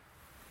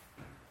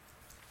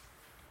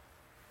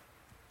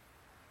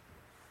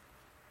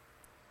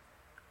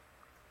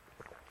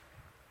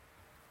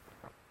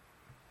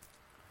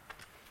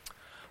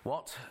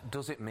What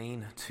does it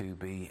mean to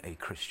be a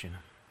Christian?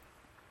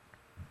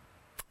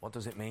 What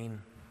does it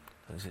mean?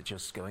 Is it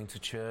just going to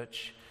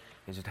church?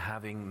 Is it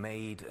having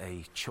made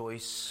a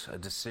choice, a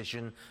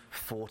decision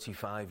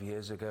 45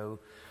 years ago?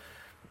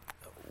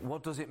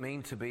 What does it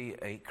mean to be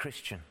a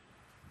Christian?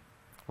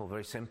 Well,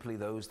 very simply,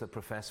 those that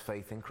profess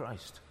faith in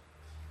Christ.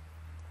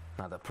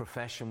 Now, that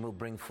profession will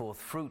bring forth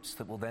fruits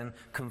that will then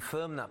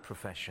confirm that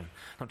profession.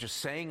 Not just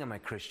saying I'm a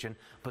Christian,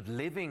 but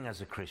living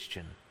as a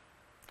Christian.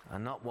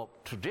 And not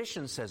what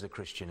tradition says a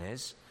Christian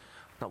is,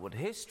 not what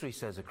history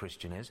says a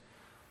Christian is,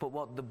 but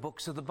what the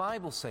books of the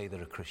Bible say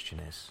that a Christian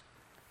is.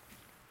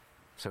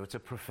 So it's a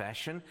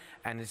profession,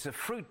 and it's a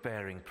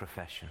fruit-bearing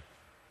profession.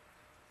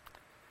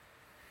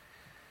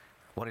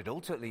 What it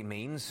ultimately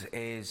means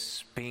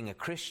is being a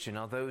Christian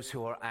are those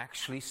who are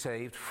actually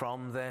saved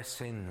from their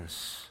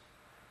sins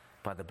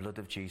by the blood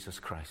of Jesus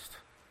Christ.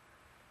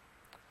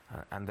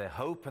 And their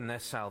hope and their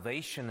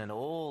salvation and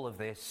all of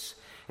this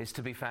is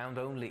to be found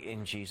only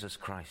in Jesus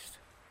Christ.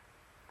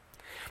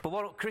 But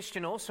what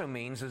Christian also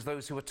means is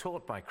those who are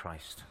taught by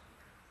Christ.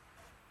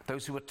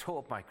 Those who are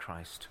taught by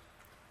Christ.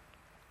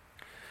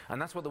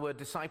 And that's what the word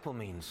disciple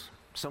means.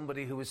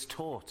 Somebody who is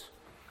taught.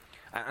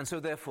 And so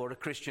therefore a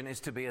Christian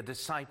is to be a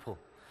disciple.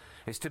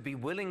 Is to be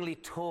willingly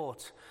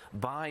taught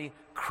by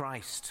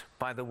Christ,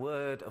 by the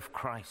word of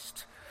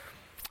Christ.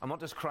 And what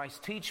does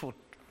Christ teach?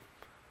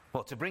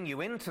 Well, to bring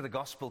you into the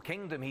gospel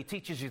kingdom, he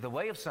teaches you the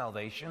way of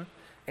salvation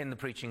in the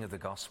preaching of the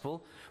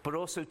gospel, but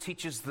also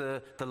teaches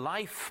the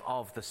life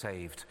of the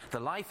saved, the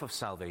life of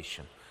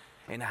salvation,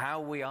 in how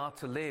we are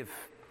to live.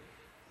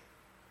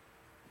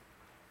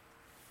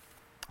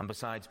 And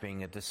besides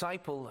being a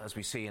disciple, as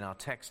we see in our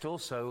text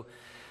also,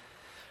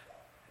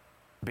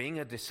 being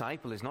a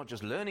disciple is not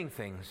just learning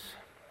things,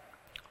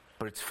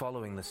 but it's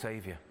following the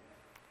Savior.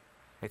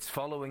 It's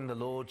following the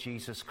Lord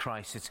Jesus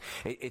Christ.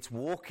 It's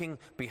walking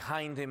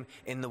behind him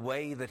in the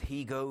way that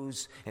he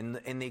goes, in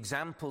the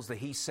examples that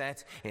he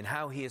set, in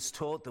how he has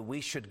taught that we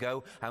should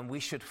go, and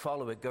we should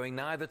follow it, going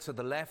neither to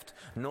the left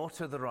nor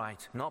to the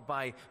right, not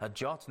by a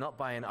jot, not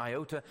by an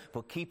iota,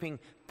 but keeping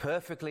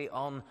perfectly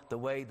on the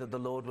way that the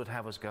Lord would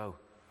have us go.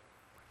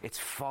 It's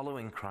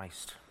following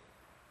Christ.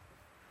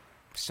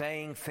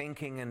 Saying,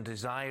 thinking, and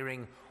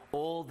desiring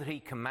all that he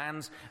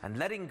commands, and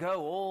letting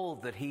go all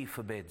that he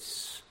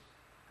forbids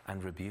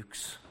and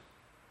rebukes.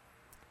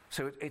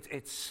 So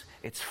it's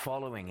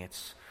following,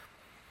 it's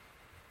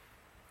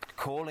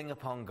calling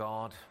upon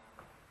God,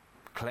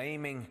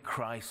 claiming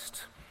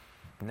Christ,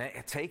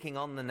 taking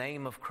on the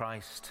name of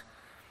Christ,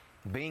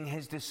 being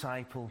his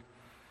disciple,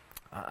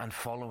 and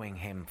following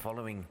him,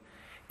 following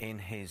in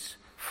his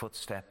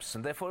footsteps.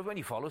 And therefore, when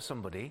you follow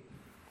somebody,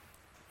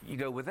 you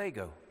go where they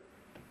go.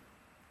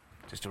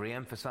 Just to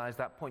re-emphasize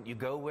that point, you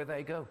go where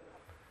they go.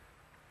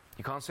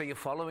 You can't say you're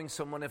following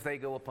someone if they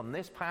go up on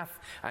this path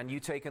and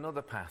you take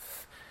another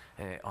path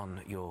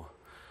on your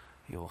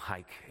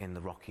hike in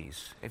the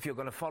Rockies. If you're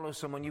going to follow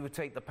someone, you would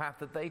take the path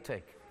that they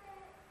take.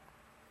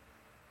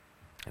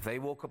 If they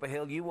walk up a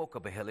hill, you walk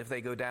up a hill. If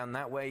they go down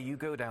that way, you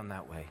go down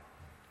that way.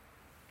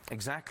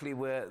 Exactly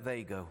where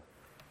they go.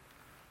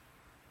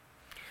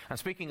 And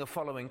speaking of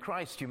following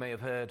Christ, you may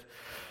have heard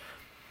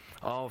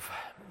of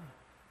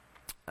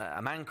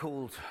a man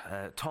called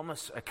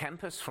Thomas à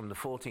Kempis from the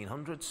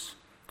 1400s.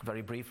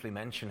 Very briefly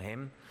mention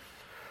him.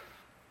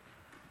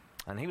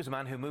 And he was a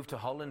man who moved to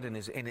Holland in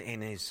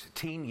his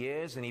teen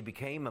years, and he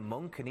became a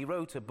monk, and he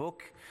wrote a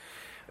book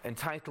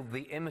entitled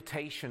The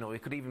Imitation, or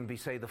it could even be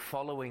say The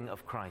Following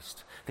of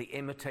Christ, The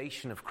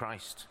Imitation of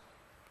Christ.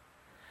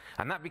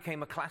 And that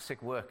became a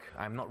classic work.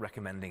 I'm not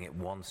recommending it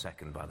 1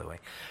 second, by the way.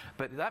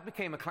 But that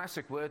became a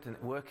classic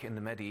work in the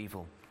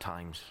medieval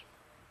times.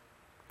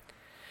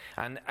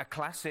 And a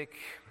classic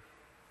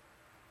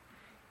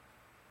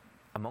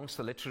amongst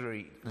the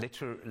literary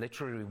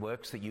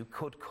works that you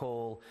could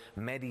call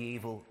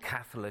medieval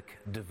Catholic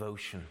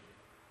devotion.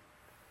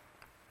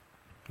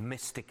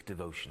 Mystic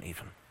devotion,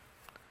 even.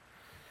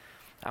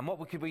 And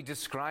what could we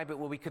describe it?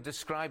 Well, we could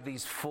describe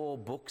these 4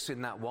 books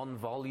in that one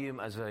volume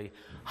as a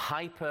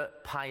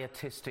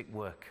hyper-pietistic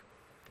work.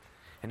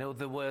 In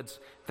other words,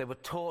 they were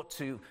taught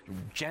to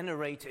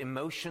generate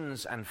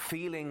emotions and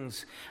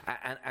feelings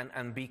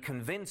and be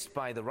convinced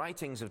by the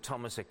writings of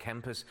Thomas à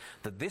Kempis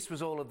that this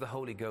was all of the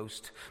Holy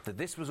Ghost, that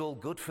this was all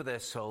good for their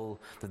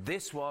soul, that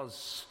this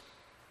was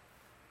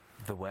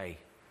the way.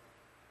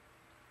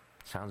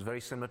 Sounds very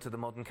similar to the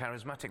modern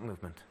charismatic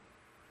movement,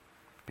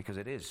 because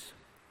it is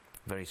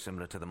very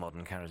similar to the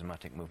modern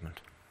charismatic movement.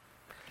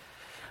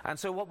 And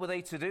so what were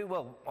they to do?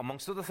 Well,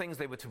 amongst other things,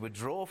 they were to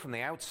withdraw from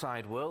the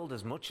outside world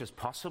as much as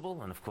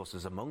possible. And of course,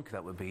 as a monk,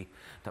 that would be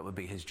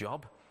his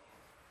job.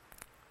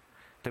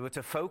 They were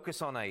to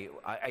focus on a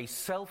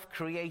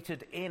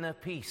self-created inner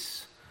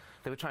peace.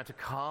 They were trying to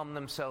calm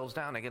themselves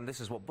down. Again, this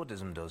is what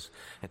Buddhism does.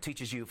 It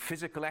teaches you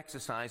physical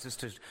exercises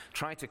to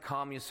try to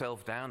calm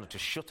yourself down, or to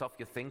shut off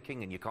your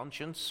thinking and your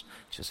conscience,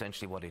 which is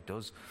essentially what it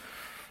does.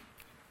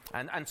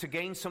 And to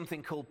gain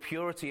something called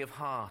purity of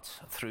heart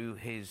through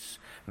his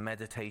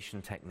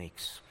meditation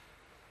techniques.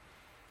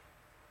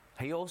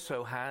 he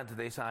also had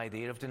this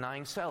idea of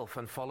denying self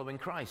and following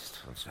Christ,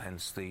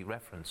 hence the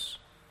reference.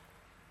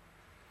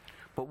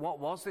 But what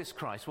was this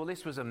Christ? Well,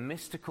 this was a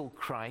mystical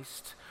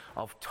Christ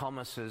of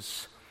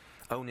Thomas's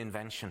own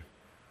invention.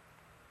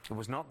 It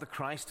was not the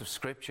Christ of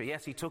Scripture.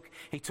 Yes, he took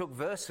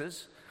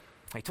verses,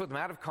 he took them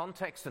out of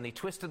context and he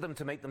twisted them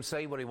to make them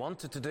say what he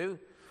wanted to do.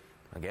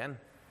 Again,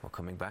 we're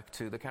coming back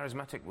to the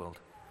charismatic world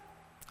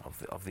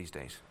of these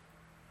days.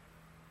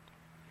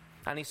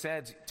 And he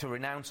said to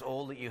renounce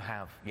all that you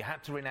have. You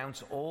had to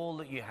renounce all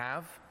that you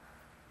have,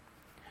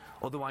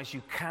 otherwise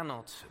you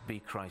cannot be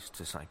Christ's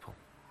disciple.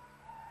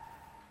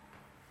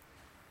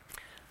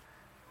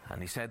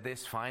 And he said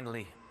this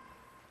finally,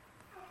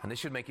 and this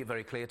should make it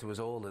very clear to us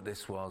all that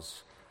this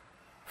was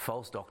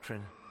false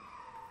doctrine.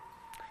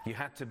 You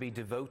had to be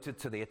devoted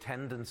to the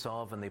attendance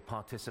of and the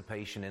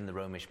participation in the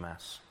Romish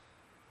Mass.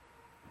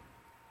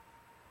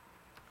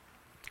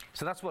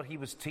 So that's what he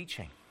was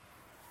teaching.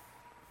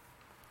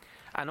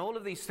 And all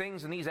of these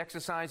things and these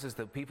exercises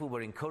that people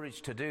were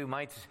encouraged to do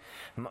might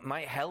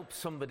help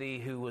somebody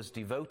who was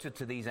devoted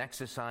to these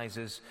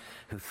exercises,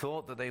 who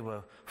thought that they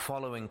were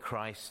following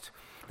Christ.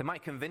 They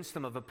might convince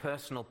them of a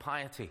personal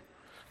piety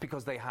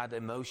because they had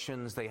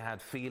emotions, they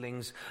had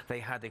feelings,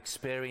 they had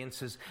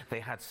experiences, they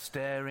had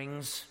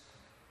stirrings,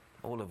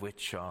 all of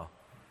which are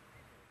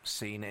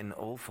seen in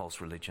all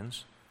false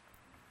religions.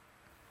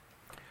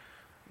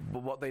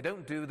 But what they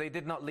don't do, they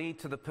did not lead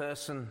to the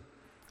person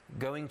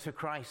going to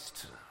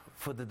Christ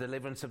for the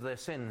deliverance of their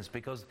sins,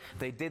 because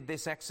they did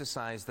this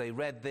exercise, they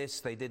read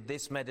this, they did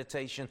this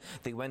meditation,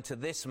 they went to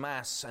this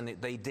Mass, and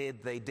they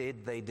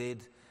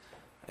did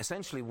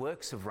essentially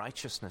works of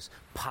righteousness,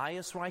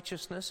 pious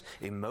righteousness,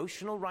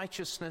 emotional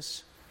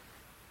righteousness.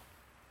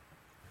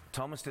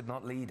 Thomas did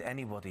not lead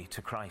anybody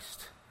to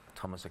Christ,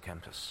 Thomas à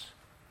Kempis.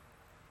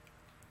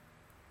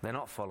 They're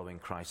not following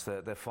Christ,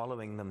 they're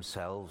following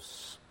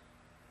themselves.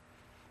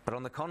 But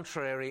on the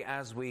contrary,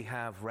 as we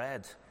have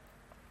read,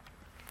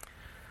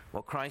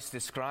 what Christ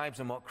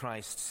describes and what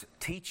Christ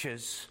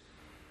teaches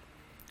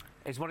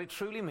is what it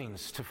truly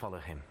means to follow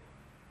him.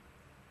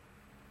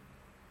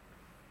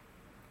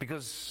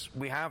 Because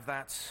we have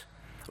that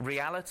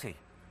reality.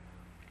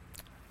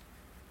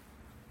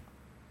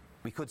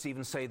 We could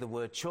even say the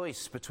word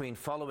choice between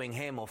following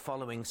him or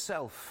following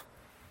self,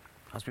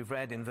 as we've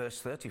read in verse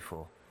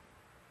 34.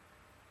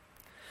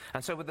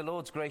 And so with the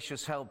Lord's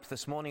gracious help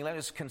this morning, let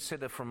us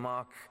consider from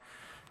Mark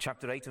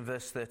chapter 8 and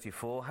verse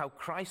 34, how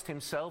Christ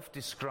himself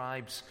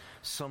describes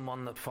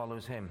someone that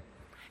follows him.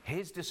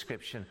 His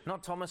description,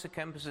 not Thomas à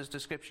Kempis's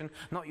description,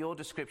 not your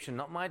description,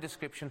 not my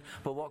description,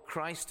 but what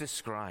Christ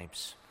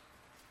describes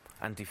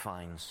and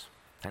defines.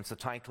 Hence the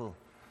title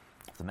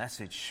of the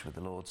message with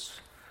the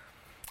Lord's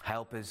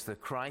help is the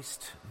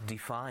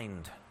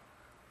Christ-defined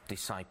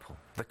disciple.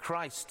 The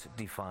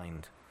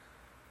Christ-defined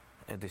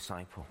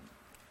disciple.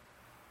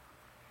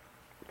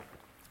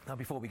 Now,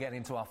 before we get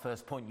into our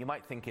first point, you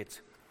might think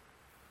it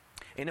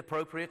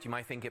inappropriate, you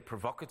might think it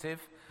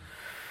provocative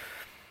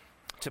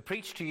to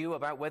preach to you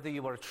about whether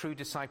you are a true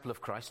disciple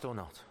of Christ or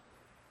not.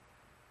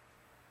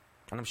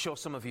 And I'm sure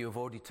some of you have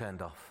already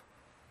turned off.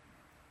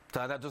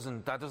 So that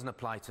doesn't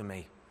apply to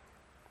me.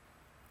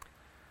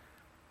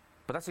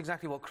 But that's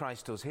exactly what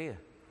Christ does here.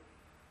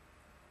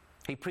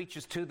 He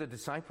preaches to the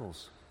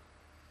disciples.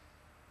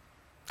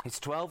 His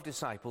 12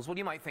 disciples. Well,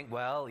 you might think,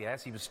 well,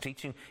 yes, he was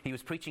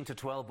preaching to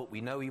 12, but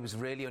we know he was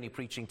really only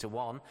preaching to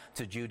one,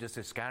 to Judas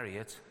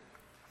Iscariot.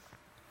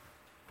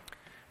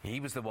 He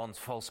was the one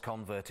false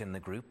convert in the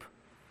group.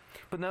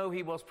 But no,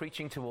 he was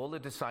preaching to all the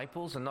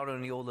disciples, and not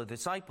only all the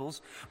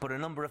disciples, but a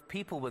number of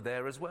people were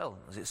there as well.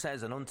 As it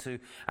says,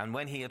 and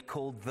when he had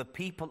called the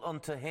people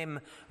unto him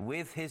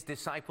with his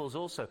disciples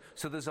also.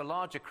 So there's a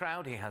larger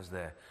crowd he has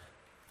there.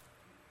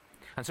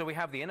 And so we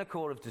have the inner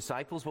core of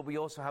disciples, but we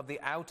also have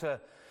the outer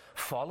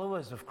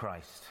followers of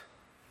Christ.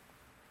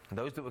 And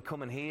those that would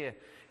come and hear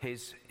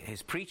his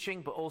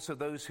preaching, but also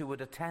those who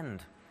would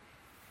attend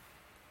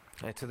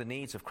to the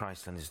needs of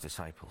Christ and his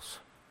disciples.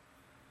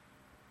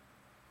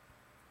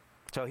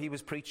 So he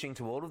was preaching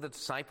to all of the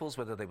disciples,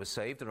 whether they were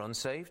saved or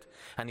unsaved,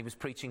 and he was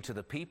preaching to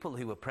the people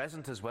who were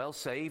present as well,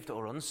 saved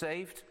or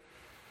unsaved.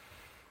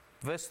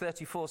 Verse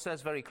 34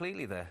 says very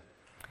clearly there,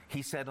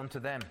 he said unto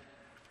them.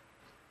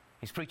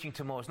 He's preaching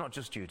to more. It's not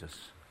just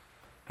Judas.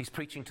 He's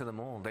preaching to them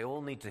all. They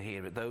all need to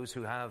hear it, those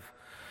who have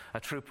a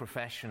true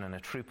profession and a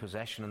true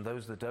possession, and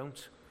those that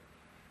don't.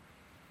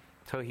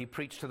 So he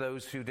preached to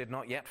those who did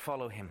not yet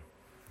follow him,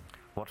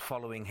 what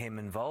following him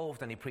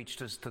involved, and he preached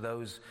to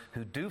those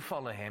who do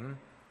follow him,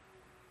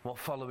 what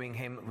following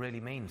him really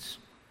means.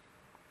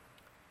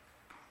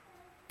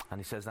 And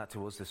he says that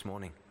to us this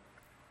morning.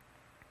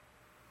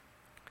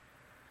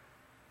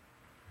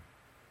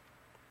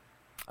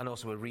 And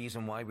also a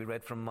reason why we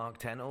read from Mark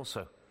 10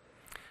 also.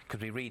 Because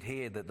we read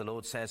here that the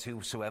Lord says,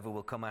 whosoever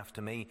will come after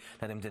me,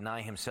 let him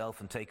deny himself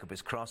and take up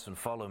his cross and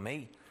follow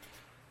me.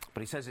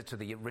 But he says it to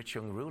the rich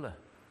young ruler,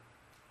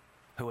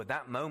 who at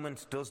that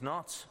moment does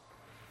not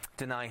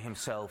deny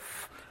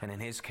himself, and in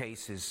his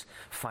case is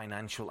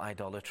financial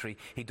idolatry.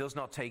 He does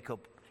not take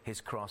up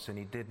his cross, and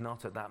he did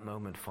not at that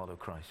moment follow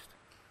Christ.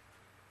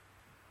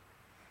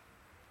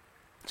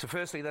 So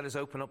firstly, let us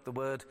open up the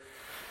word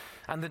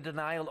and the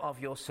denial of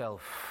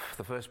yourself.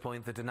 The first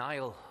point, the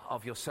denial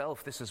of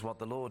yourself. This is what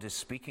the Lord is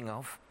speaking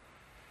of.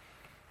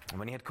 And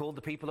when he had called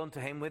the people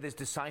unto him with his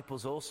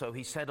disciples also,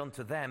 he said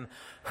unto them,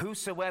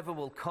 whosoever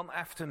will come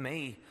after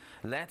me,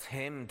 let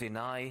him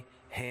deny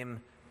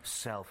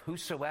himself.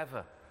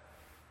 Whosoever.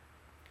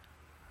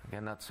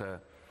 Again, that's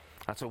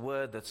a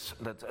word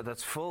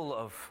that's full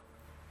of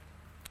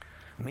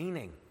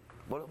meaning.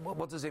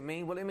 What does it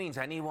mean? Well, it means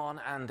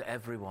anyone and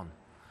everyone.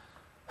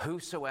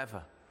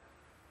 Whosoever.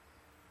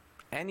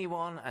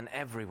 Anyone and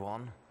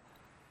everyone.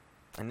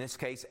 In this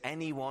case,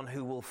 anyone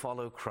who will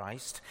follow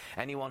Christ,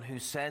 anyone who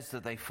says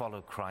that they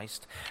follow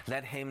Christ,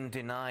 let him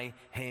deny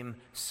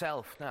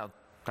himself. Now,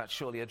 that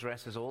surely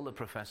addresses all that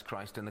profess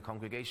Christ in the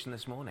congregation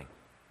this morning.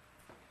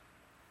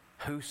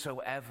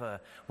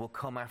 Whosoever will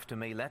come after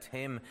me, let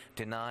him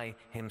deny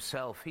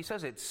himself. He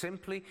says it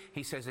simply,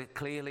 he says it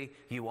clearly.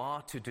 You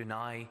are to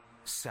deny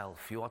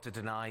self. You are to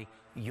deny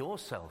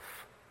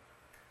yourself.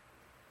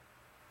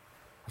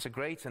 That's a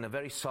great and a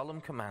very solemn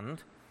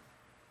command.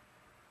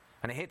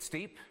 And it hits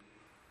deep.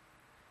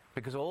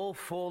 Because all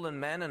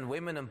fallen men and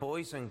women and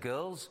boys and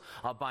girls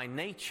are by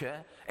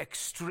nature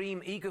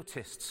extreme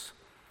egotists,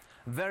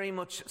 very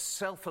much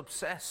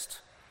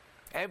self-obsessed.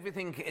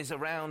 Everything is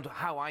around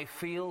how I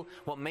feel,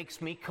 what makes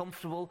me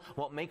comfortable,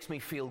 what makes me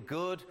feel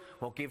good,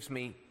 what gives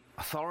me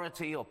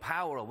authority or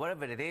power or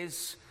whatever it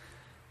is.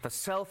 The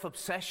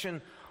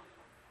self-obsession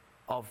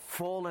of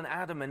fallen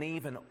Adam and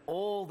Eve and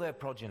all their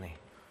progeny.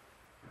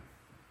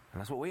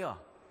 And that's what we are.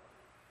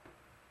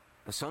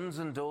 The sons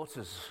and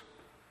daughters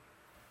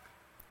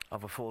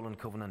of a fallen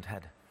covenant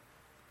head.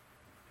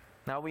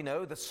 Now we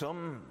know that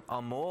some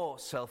are more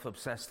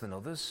self-obsessed than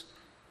others.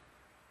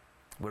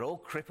 We're all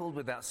crippled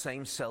with that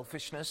same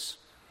selfishness.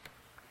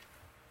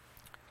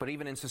 But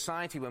even in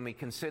society, when we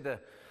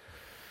consider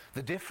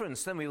the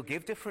difference, then we'll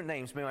give different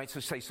names. We might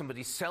say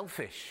somebody's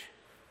selfish.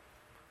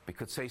 We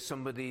could say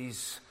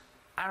somebody's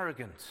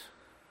arrogant.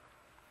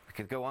 We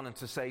could go on and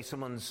to say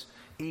someone's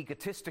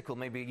egotistical,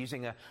 maybe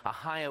using a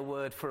higher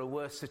word for a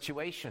worse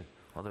situation,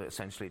 although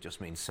essentially it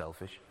just means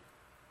selfish.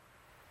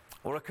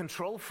 Or a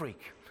control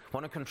freak,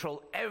 want to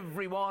control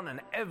everyone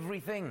and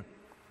everything.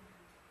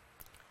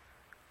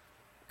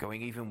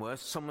 Going even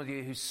worse,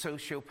 somebody who's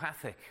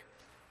sociopathic.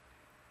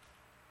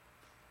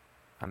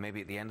 And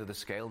maybe at the end of the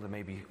scale there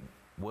may be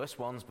worse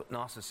ones, but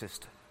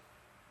narcissist.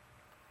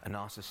 A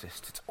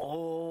narcissist. It's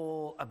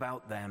all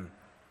about them.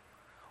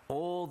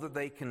 All that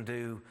they can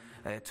do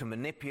to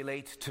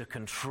manipulate, to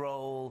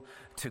control,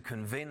 to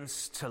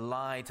convince, to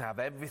lie, to have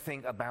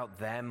everything about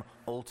them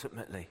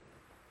ultimately.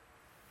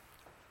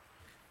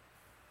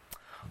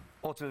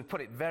 Or to put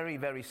it very,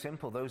 very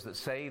simple, those that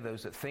say,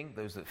 those that think,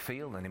 those that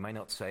feel, and they may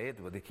not say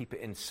it, but they keep it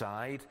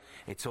inside.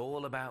 It's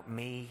all about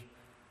me,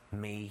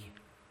 me,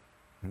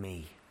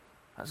 me.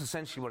 That's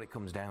essentially what it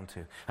comes down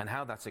to. And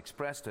how that's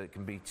expressed, it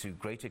can be to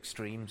great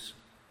extremes.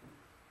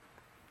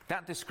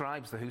 That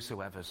describes the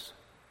whosoevers.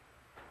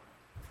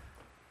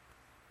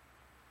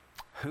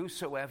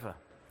 Whosoever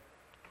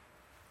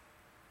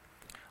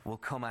will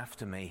come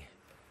after me.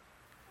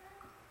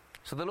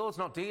 So the Lord's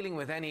not dealing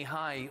with any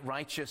high,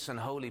 righteous and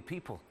holy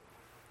people.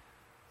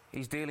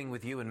 He's dealing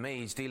with you and me.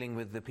 He's dealing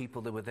with the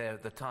people that were there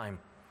at the time.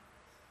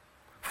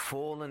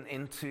 Fallen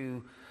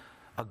into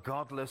a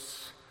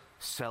godless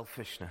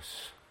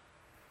selfishness.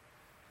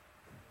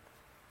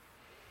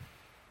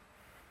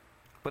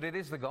 But it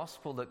is the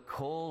gospel that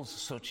calls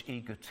such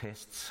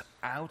egotists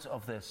out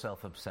of their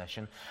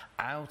self-obsession,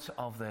 out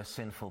of their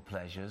sinful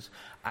pleasures,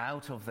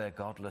 out of their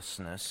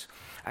godlessness,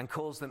 and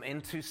calls them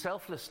into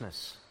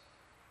selflessness,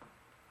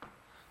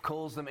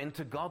 calls them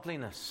into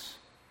godliness,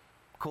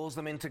 calls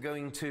them into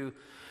going to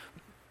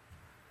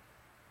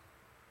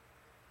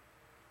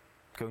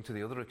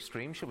the other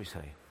extreme, shall we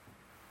say.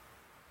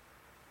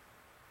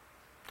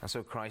 And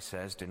so Christ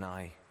says,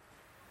 deny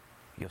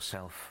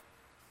yourself.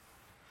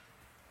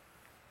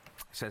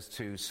 He says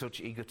to such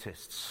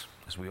egotists,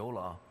 as we all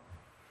are,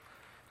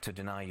 to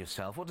deny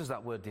yourself. What does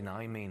that word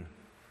deny mean?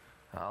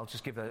 I'll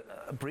just give a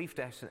brief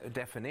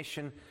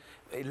definition.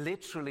 It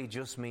literally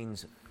just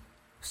means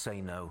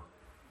say no.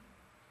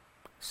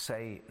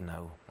 Say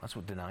no. That's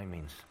what deny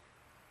means.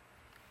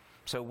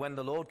 So when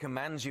the Lord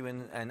commands you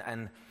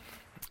and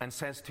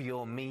says to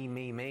your me,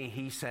 me, me,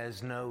 he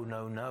says no,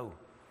 no, no.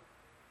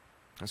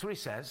 That's what he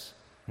says.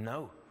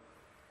 No.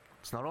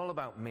 It's not all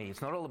about me.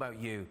 It's not all about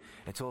you.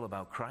 It's all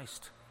about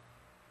Christ.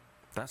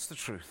 That's the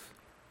truth.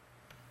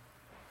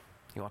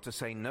 You are to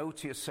say no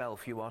to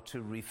yourself. You are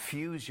to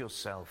refuse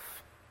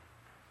yourself.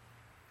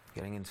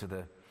 Getting into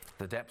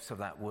the depths of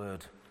that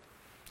word,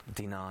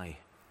 deny.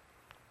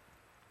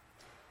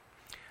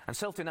 And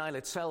self-denial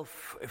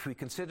itself, if we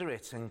consider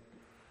it,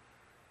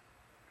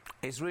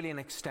 is really an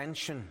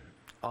extension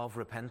of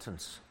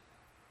repentance.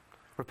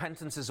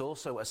 Repentance is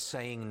also a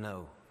saying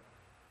no.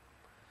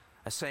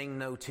 A saying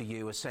no to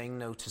you, a saying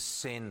no to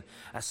sin,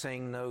 a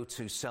saying no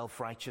to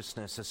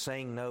self-righteousness, a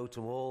saying no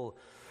to all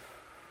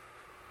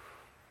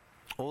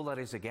all that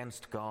is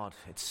against God.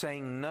 It's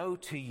saying no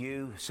to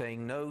you,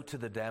 saying no to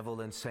the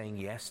devil, and saying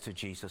yes to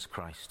Jesus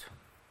Christ.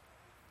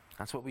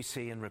 That's what we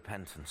see in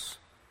repentance.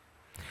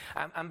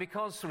 And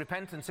because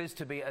repentance is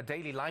to be a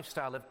daily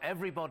lifestyle of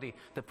everybody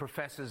that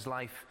professes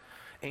life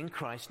in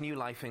Christ, new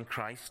life in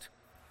Christ,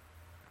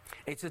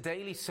 it's a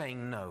daily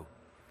saying no.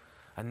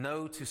 A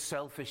no to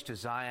selfish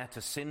desire,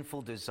 to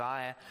sinful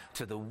desire,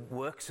 to the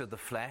works of the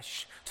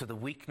flesh, to the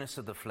weakness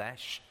of the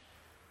flesh.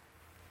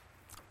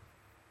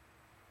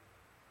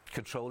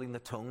 Controlling the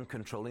tongue,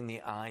 controlling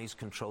the eyes,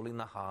 controlling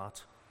the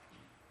heart.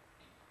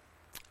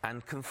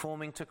 And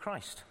conforming to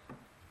Christ.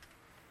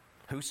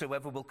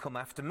 Whosoever will come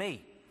after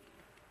me.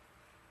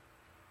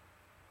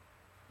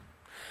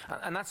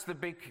 And that's the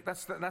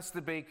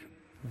big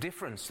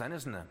difference then,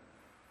 isn't it?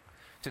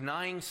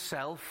 Denying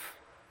self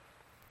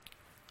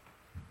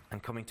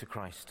and coming to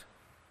Christ.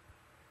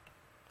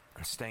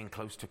 And staying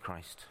close to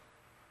Christ.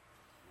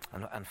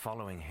 And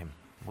following him.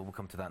 We'll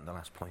come to that in the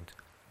last point.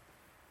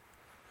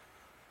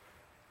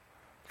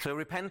 So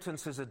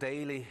repentance is a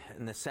daily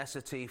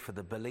necessity for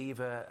the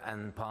believer,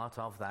 and part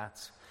of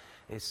that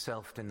is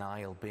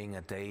self-denial being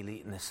a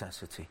daily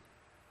necessity.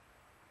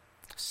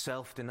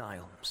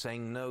 Self-denial,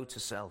 saying no to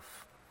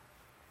self.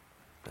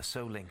 They're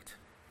so linked.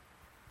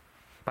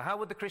 But how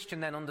would the Christian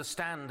then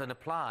understand and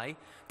apply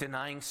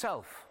denying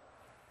self?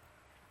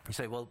 You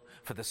say, well,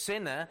 for the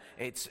sinner,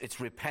 it's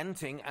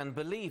repenting and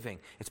believing.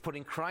 It's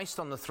putting Christ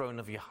on the throne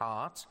of your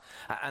heart,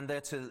 and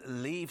they're to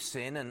leave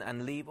sin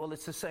and leave. Well,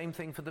 it's the same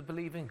thing for the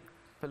believing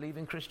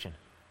Christian,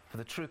 for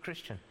the true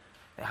Christian.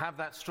 They have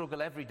that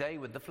struggle every day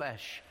with the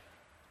flesh.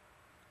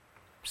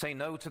 Say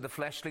no to the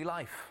fleshly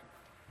life.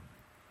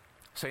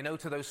 Say no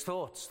to those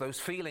thoughts, those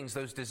feelings,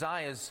 those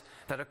desires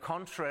that are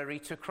contrary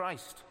to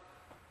Christ.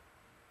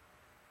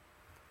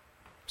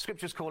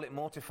 Scriptures call it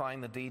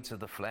mortifying the deeds of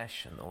the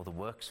flesh or the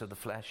works of the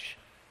flesh.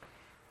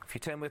 If you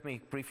turn with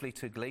me briefly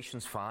to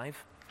Galatians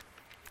 5.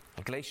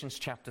 Galatians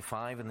chapter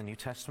 5 in the New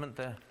Testament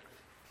there.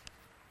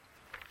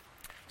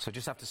 So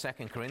just after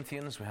 2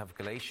 Corinthians, we have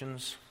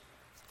Galatians,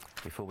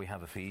 before we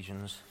have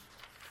Ephesians.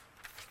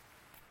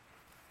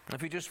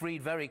 If you just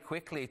read very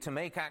quickly, to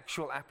make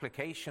actual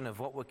application of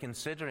what we're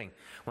considering,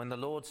 when the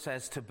Lord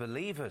says to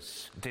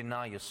believers,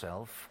 deny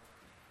yourself,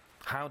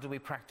 how do we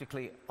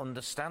practically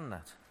understand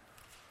that?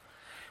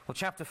 Well,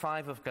 chapter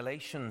 5 of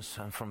Galatians,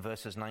 and from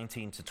verses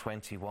 19 to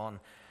 21,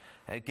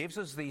 it gives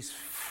us these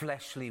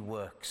fleshly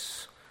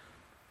works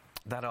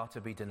that are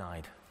to be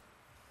denied,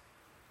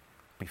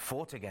 be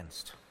fought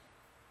against.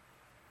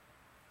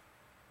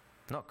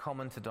 Not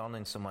commented on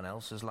in someone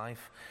else's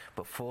life,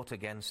 but fought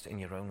against in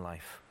your own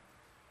life.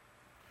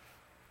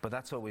 But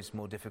that's always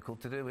more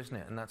difficult to do, isn't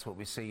it? And that's what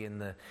we see in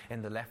the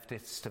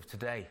leftists of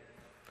today.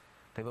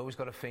 They've always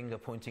got a finger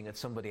pointing at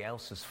somebody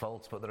else's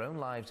faults, but their own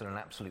lives are an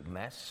absolute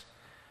mess.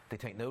 They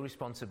take no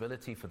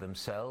responsibility for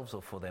themselves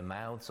or for their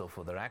mouths or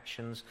for their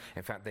actions.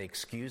 In fact, they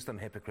excuse them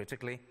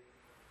hypocritically.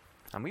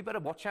 And we better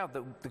watch out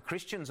that the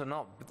Christians are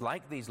not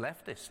like these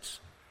leftists.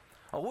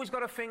 Always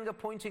got a finger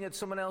pointing at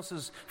someone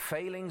else's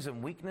failings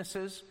and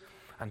weaknesses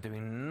and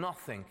doing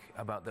nothing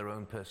about their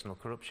own personal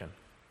corruption.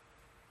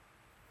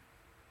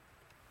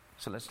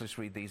 So let's just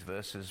read these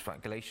verses,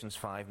 Galatians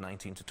 5,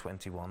 19 to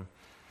 21.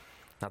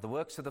 Now the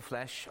works of the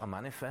flesh are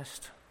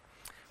manifest,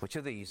 which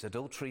are these: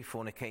 adultery,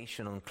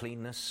 fornication,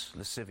 uncleanness,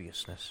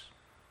 lasciviousness,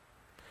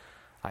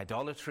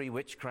 idolatry,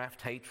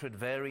 witchcraft, hatred,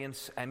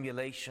 variance,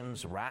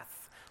 emulations,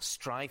 wrath,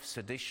 strife,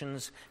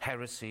 seditions,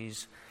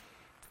 heresies,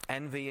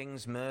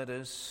 envyings,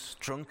 murders,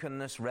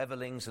 drunkenness,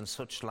 revellings, and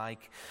such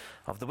like,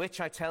 of the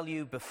which I tell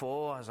you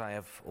before, as I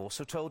have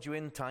also told you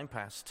in time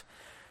past,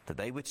 that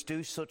they which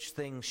do such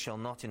things shall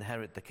not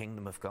inherit the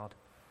kingdom of God.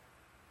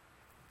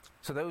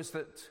 So those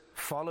that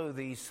follow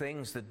these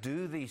things, that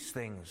do these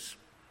things,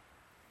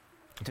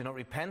 do not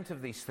repent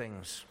of these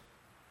things,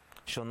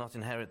 shall not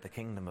inherit the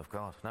kingdom of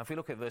God. Now if we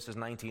look at verses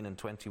 19 and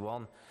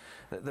 21,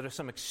 there are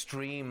some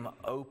extreme,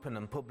 open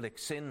and public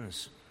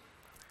sins,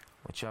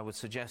 which I would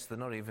suggest they're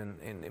not even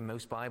in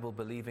most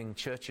Bible-believing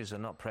churches are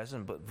not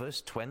present. But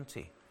verse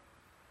 20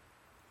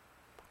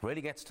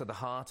 really gets to the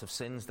heart of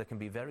sins that can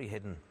be very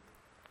hidden,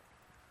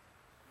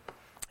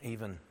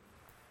 even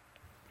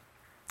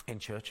in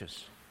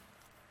churches.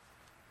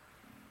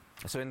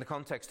 So in the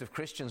context of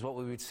Christians, what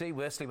we would see,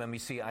 firstly, when we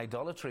see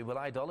idolatry, well,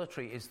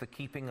 idolatry is the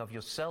keeping of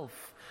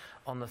yourself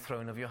on the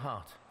throne of your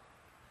heart.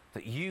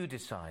 That you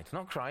decide,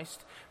 not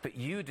Christ, but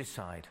you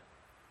decide.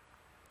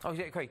 Oh,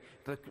 okay,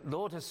 the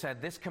Lord has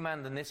said this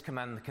command and this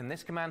command and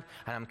this command,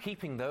 and I'm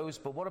keeping those,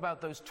 but what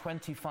about those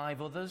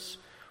 25 others?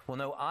 Well,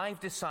 no, I've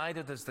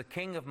decided as the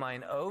king of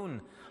mine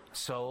own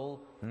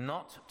soul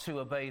not to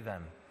obey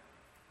them.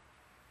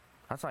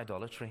 That's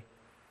idolatry.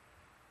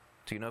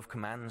 Do you know of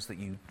commands that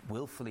you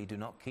willfully do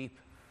not keep?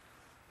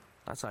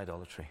 That's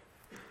idolatry.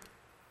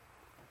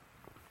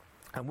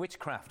 And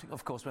witchcraft,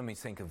 of course, when we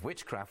think of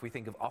witchcraft, we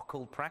think of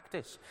occult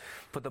practice.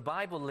 But the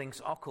Bible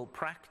links occult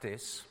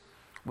practice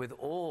with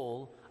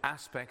all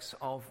aspects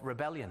of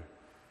rebellion.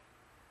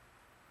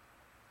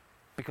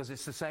 Because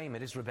it's the same,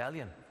 it is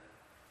rebellion.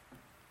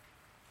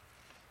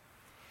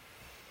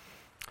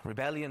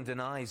 Rebellion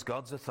denies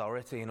God's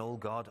authority and all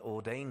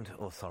God-ordained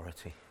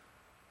authority.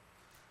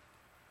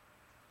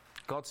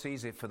 God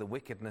sees it for the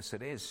wickedness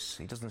it is.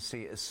 He doesn't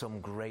see it as some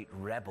great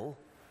rebel.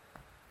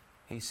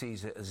 He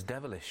sees it as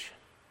devilish.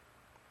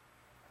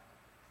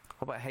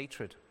 What about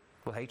hatred?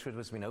 Well, hatred,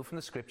 as we know from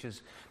the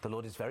Scriptures, the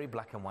Lord is very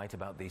black and white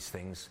about these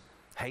things.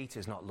 Hate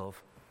is not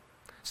love.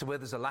 So where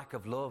there's a lack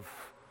of love,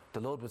 the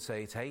Lord would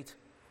say it's hate.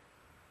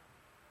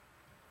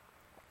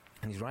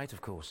 And he's right,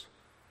 of course.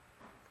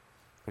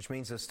 Which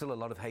means there's still a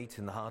lot of hate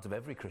in the heart of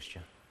every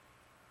Christian.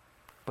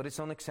 But it's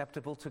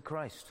unacceptable to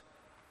Christ.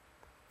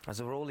 As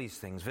are all these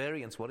things.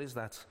 Variance, what is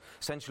that?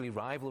 Essentially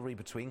rivalry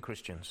between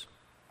Christians.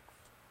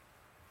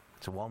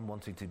 So one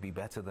wanting to be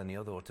better than the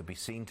other, or to be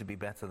seen to be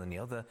better than the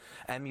other.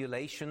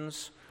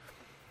 Emulations,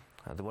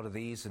 what are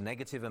these? The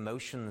negative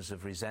emotions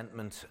of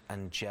resentment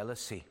and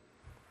jealousy.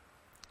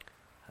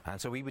 And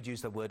so we would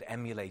use the word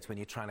emulate when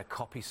you're trying to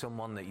copy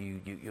someone that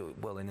you're,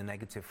 well, in a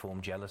negative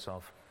form, jealous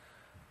of.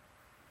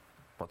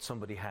 What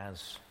somebody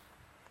has.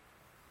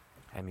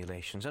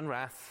 Emulations. And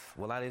wrath,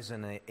 well, that is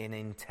an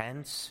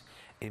intense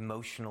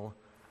emotional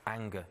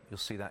anger. You'll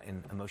see that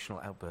in emotional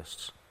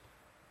outbursts.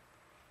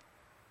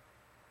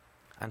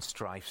 And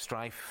strife.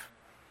 Strife,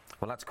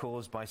 well, that's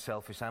caused by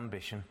selfish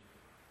ambition.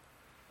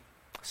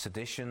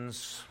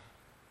 Seditions.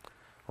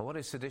 Well, what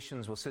is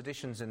seditions? Well,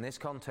 seditions in this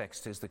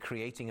context is the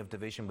creating of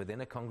division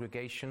within a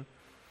congregation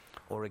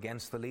or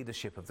against the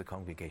leadership of the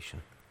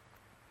congregation.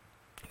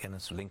 Again,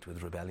 it's linked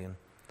with rebellion.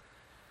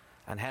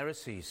 And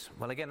heresies.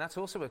 Well, again, that's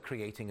also a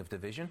creating of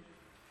division.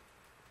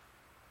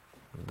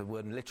 The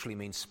word literally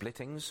means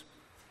splittings,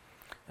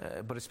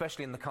 but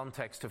especially in the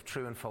context of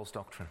true and false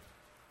doctrine.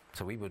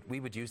 So we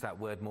would use that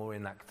word more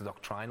in that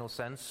doctrinal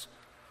sense.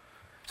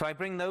 So I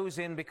bring those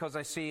in because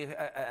I see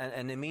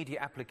an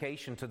immediate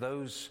application to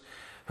those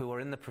who are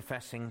in the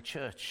professing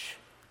church.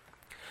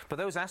 But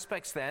those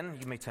aspects then,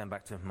 you may turn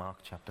back to Mark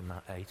chapter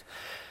 8,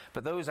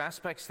 but those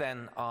aspects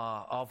then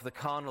of the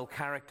carnal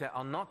character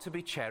are not to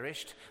be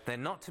cherished, they're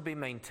not to be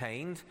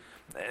maintained,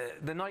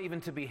 they're not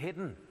even to be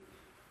hidden,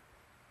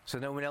 so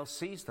no one else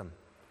sees them.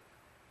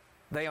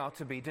 They are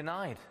to be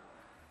denied.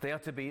 They are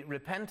to be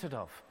repented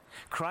of.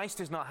 Christ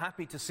is not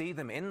happy to see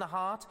them in the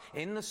heart,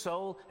 in the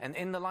soul, and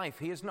in the life.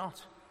 He is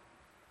not.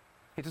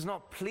 It does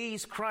not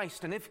please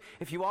Christ. And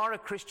if you are a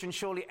Christian,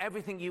 surely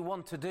everything you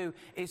want to do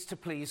is to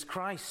please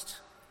Christ.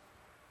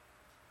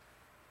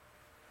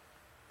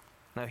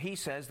 Now, he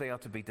says they are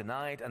to be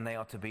denied and they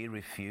are to be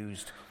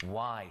refused.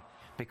 Why?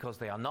 Because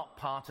they are not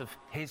part of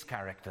his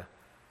character.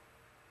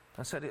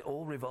 I said it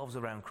all revolves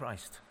around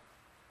Christ.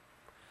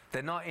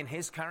 They're not in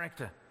his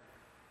character.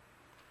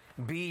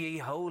 Be ye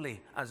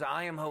holy, as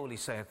I am holy,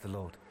 saith the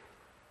Lord.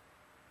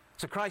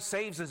 So Christ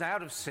saves us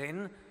out of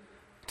sin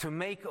to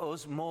make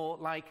us more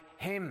like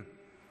him.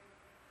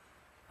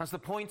 That's the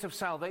point of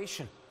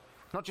salvation.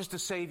 Not just to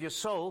save your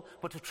soul,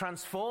 but to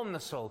transform the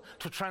soul,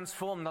 to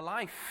transform the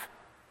life.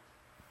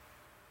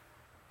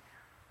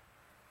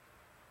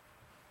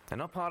 They're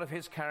not part of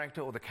his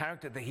character or the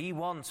character that he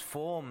wants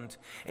formed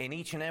in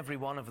each and every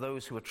one of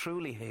those who are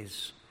truly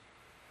his.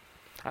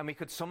 And we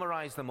could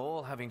summarize them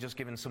all, having just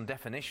given some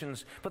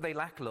definitions, but they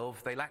lack love,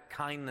 they lack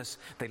kindness,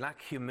 they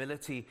lack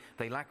humility,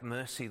 they lack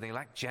mercy, they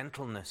lack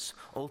gentleness.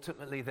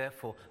 Ultimately,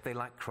 therefore, they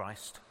lack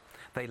Christ.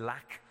 They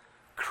lack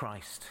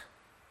Christ.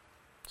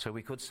 So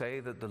we could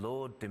say that the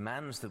Lord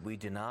demands that we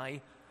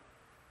deny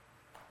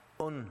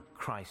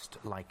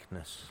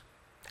un-Christ-likeness.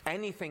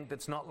 Anything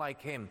that's not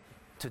like him,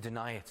 to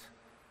deny it.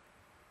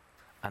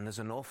 And there's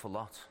an awful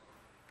lot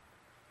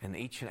in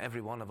each and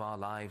every one of our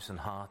lives and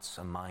hearts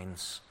and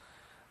minds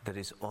that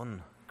is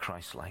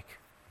un-Christ-like.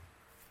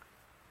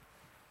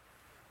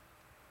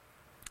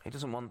 He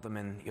doesn't want them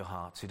in your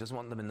hearts. He doesn't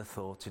want them in the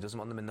thoughts. He doesn't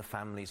want them in the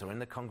families or in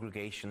the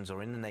congregations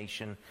or in the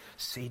nation.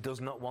 He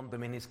does not want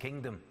them in his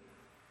kingdom.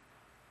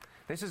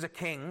 This is a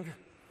king,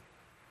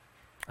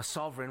 a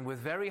sovereign with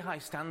very high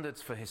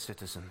standards for his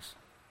citizens.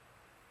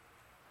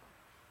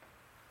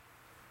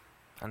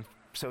 And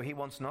so he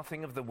wants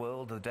nothing of the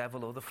world, the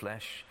devil, or the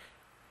flesh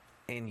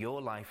in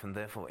your life and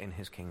therefore in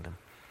his kingdom.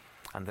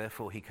 And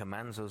therefore he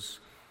commands us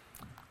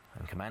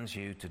and commands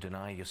you to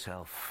deny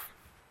yourself.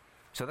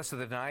 So that's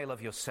the denial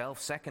of yourself.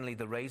 Secondly,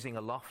 the raising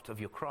aloft of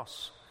your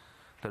cross.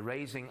 The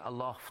raising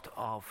aloft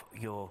of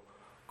your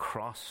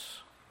cross.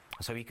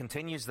 So he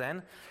continues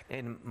then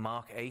in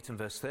Mark 8 and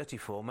verse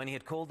 34. When he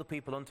had called the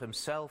people unto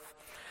himself,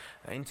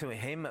 into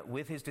him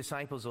with his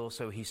disciples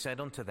also, he said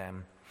unto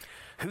them,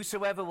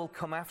 Whosoever will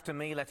come after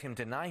me, let him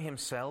deny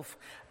himself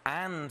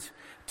and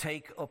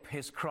take up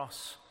his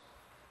cross.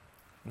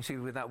 You see,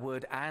 with that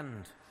word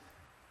and,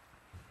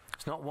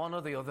 it's not one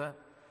or the other.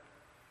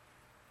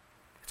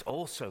 It's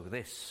also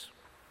this.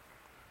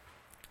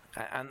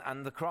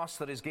 And the cross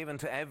that is given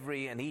to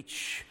every and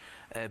each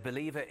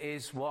believer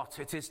is what?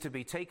 It is to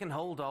be taken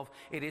hold of.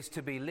 It is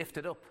to be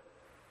lifted up.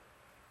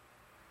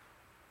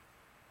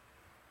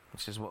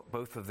 Which is what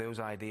both of those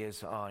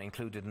ideas are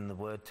included in the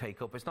word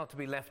take up. It's not to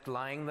be left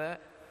lying there.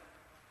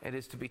 It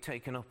is to be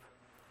taken up.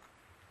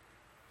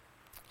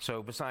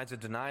 So besides a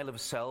denial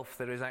of self,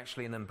 there is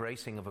actually an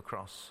embracing of a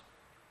cross.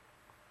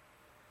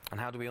 And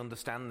how do we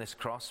understand this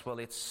cross? Well,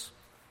 it's,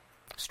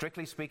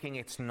 strictly speaking,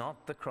 it's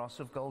not the cross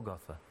of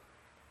Golgotha.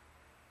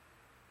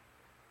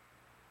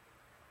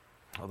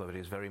 Although it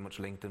is very much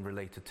linked and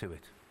related to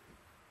it.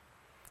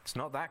 It's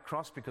not that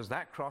cross, because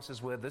that cross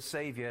is where the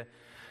Savior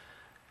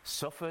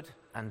suffered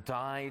and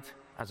died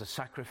as a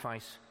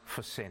sacrifice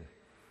for sin.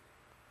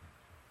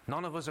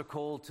 None of us are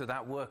called to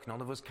that work. None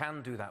of us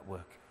can do that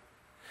work.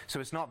 So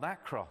it's not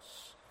that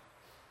cross.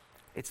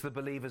 It's the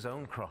believer's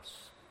own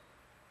cross.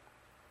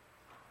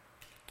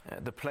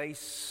 The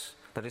place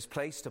that is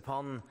placed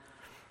upon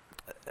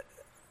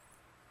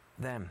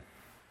them.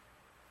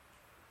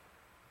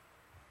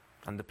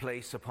 And the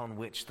place upon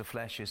which the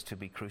flesh is to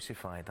be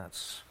crucified.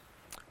 That's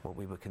what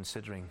we were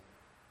considering.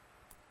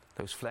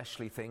 Those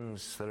fleshly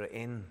things that are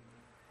in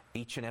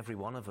each and every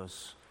one of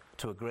us,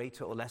 to a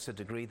greater or lesser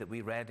degree, that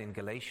we read in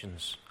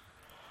Galatians,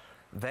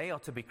 they are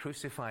to be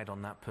crucified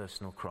on that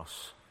personal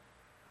cross.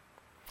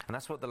 And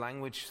that's what the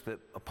language that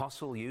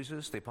Apostle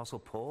uses, the Apostle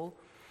Paul.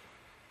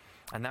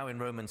 And now in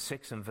Romans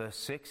 6 and verse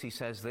 6 he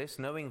says this,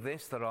 knowing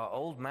this, that our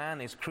old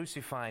man is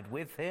crucified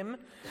with him,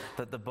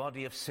 that the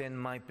body of sin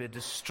might be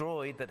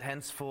destroyed, that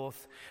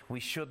henceforth we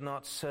should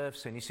not serve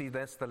sin. You see,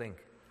 that's the link.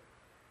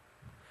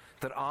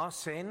 That our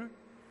sin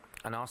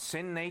and our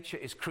sin nature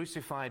is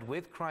crucified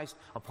with Christ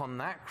upon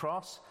that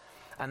cross,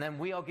 and then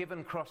we are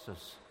given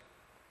crosses.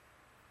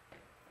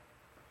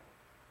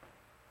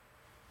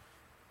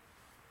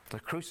 The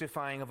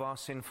crucifying of our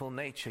sinful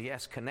nature,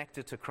 yes,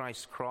 connected to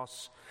Christ's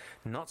cross,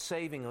 not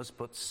saving us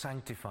but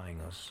sanctifying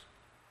us.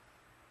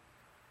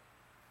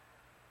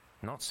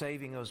 Not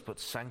saving us but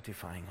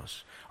sanctifying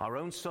us. Our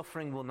own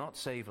suffering will not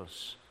save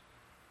us.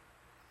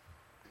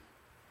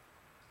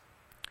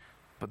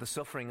 But the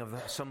suffering of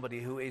somebody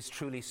who is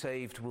truly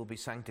saved will be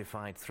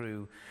sanctified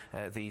through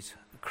these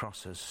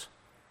crosses.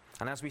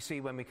 And as we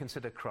see when we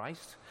consider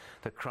Christ,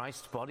 that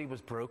Christ's body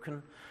was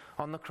broken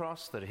on the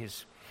cross, that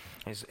his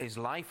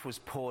life was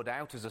poured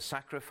out as a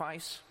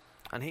sacrifice.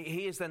 And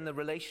he is then the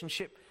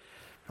relationship,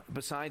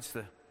 besides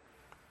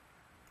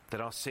that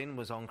our sin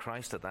was on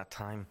Christ at that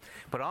time.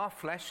 But our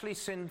fleshly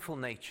sinful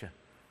nature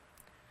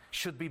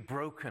should be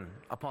broken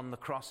upon the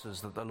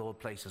crosses that the Lord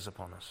places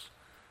upon us.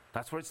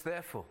 That's what it's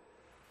there for.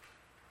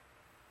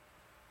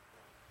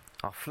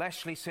 Our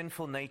fleshly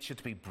sinful nature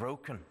to be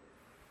broken.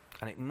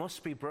 And it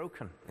must be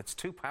broken. It's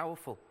too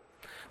powerful.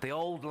 The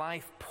old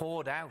life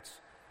poured out,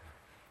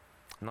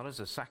 not as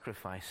a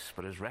sacrifice,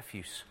 but as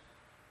refuse,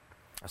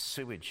 as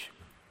sewage.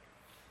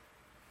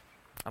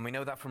 And we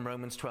know that from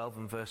Romans 12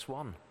 and verse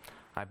 1.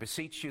 I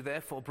beseech you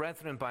therefore,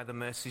 brethren, by the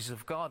mercies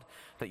of God,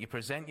 that you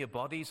present your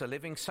bodies a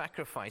living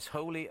sacrifice,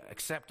 holy,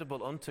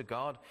 acceptable unto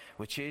God,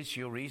 which is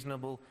your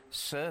reasonable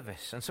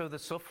service. And so the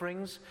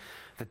sufferings,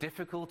 the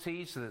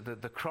difficulties,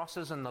 the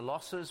crosses and the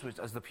losses, which,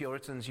 as the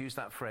Puritans use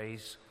that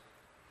phrase,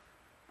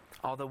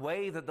 are the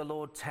way that the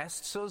Lord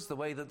tests us, the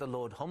way that the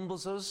Lord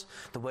humbles us,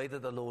 the way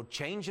that the Lord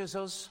changes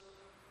us.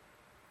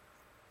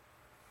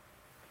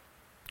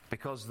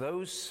 Because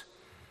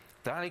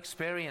that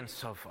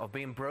experience of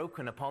being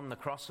broken upon the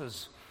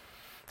crosses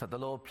that the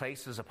Lord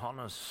places upon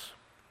us,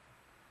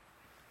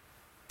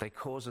 they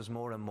cause us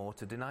more and more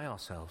to deny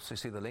ourselves. You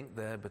see the link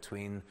there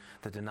between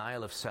the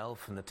denial of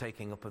self and the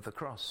taking up of the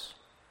cross.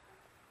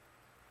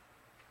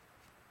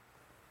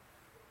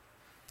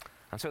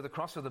 And so the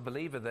cross of the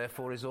believer,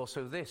 therefore, is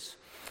also this.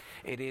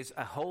 It is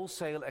a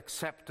wholesale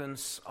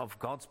acceptance of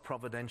God's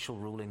providential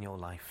rule in your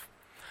life,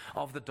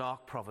 of the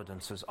dark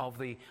providences, of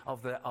the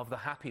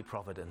happy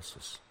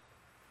providences.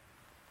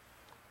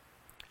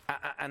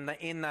 And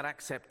in that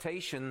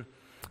acceptation,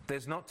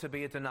 there's not to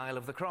be a denial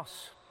of the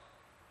cross,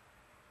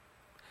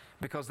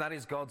 because that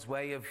is God's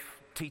way of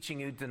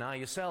teaching you to deny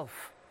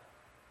yourself.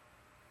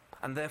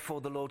 And therefore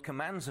the Lord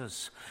commands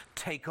us,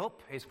 take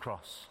up his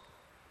cross.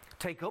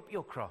 Take up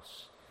your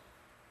cross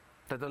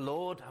that the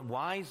Lord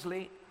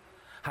wisely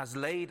has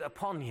laid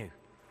upon you.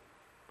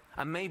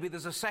 And maybe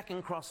there's a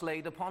second cross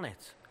laid upon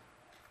it.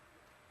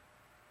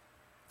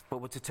 But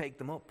we're to take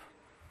them up,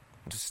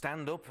 to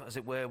stand up, as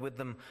it were, with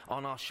them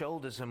on our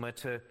shoulders, and we're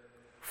to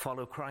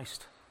follow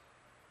Christ.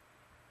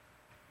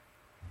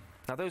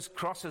 Now those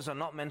crosses are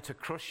not meant to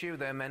crush you,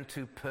 they're meant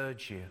to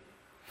purge you.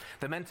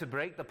 They're meant to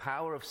break the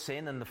power of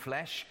sin and the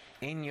flesh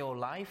in your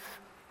life.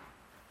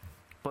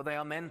 But they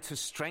are meant to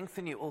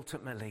strengthen you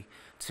ultimately,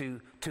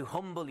 to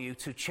humble you,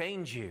 to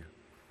change you.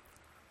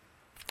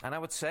 And I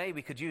would say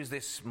we could use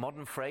this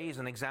modern phrase,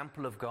 an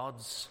example of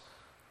God's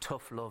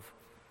tough love.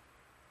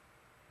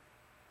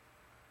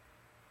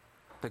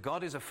 That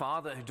God is a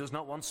father who does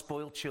not want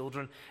spoiled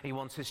children. He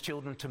wants his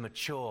children to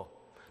mature,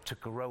 to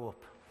grow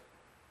up.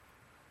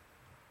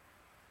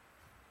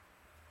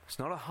 It's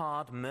not a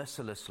hard,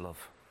 merciless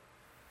love,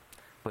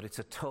 but it's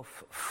a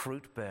tough,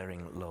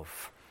 fruit-bearing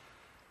love.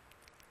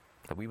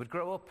 That we would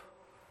grow up,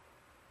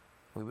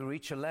 we would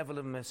reach a level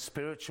of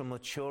spiritual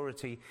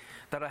maturity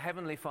that our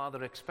Heavenly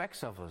Father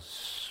expects of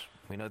us.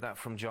 We know that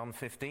from John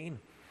 15,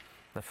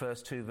 the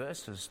first 2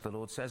 verses. The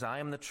Lord says, I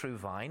am the true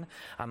vine,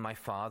 and my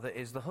Father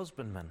is the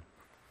husbandman.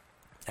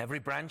 Every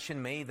branch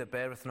in me that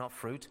beareth not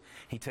fruit,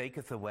 he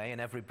taketh away, and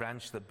every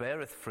branch that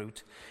beareth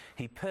fruit,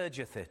 he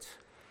purgeth it,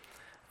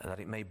 that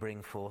it may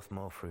bring forth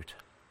more fruit.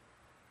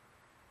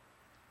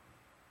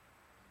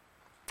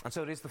 And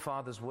so it is the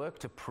Father's work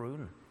to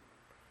prune,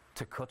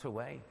 to cut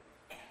away,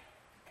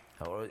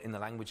 or in the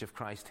language of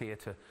Christ here,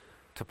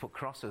 to put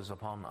crosses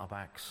upon our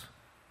backs.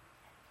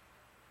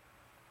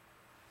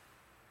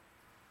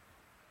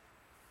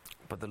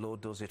 But the Lord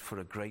does it for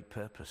a great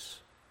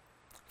purpose,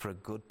 for a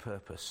good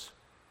purpose.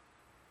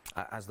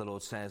 As the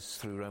Lord says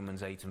through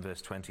Romans 8 and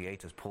verse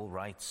 28, as Paul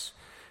writes,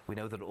 we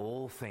know that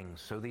all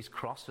things, so these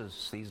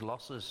crosses, these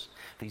losses,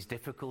 these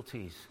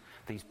difficulties,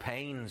 these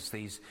pains,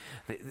 these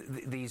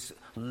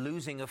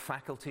losing of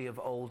faculty of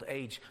old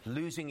age,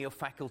 losing your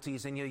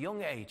faculties in your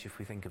young age, if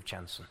we think of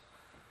Jansen.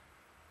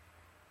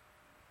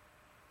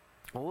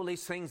 All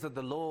these things that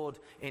the Lord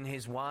in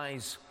his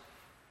wise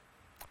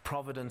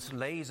providence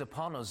lays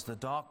upon us, the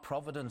dark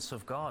providence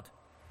of God,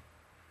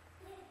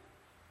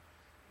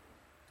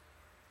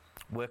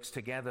 works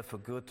together for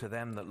good to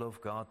them that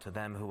love God, to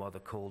them who are the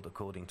called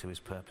according to his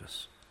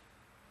purpose.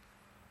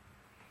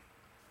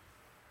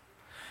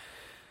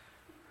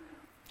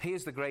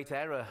 Here's the great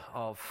error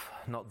of,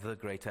 not the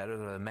great error,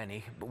 there are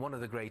many, but one of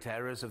the great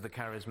errors of the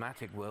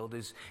charismatic world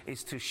is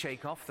to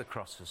shake off the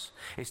crosses,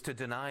 is to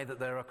deny that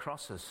there are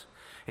crosses,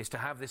 is to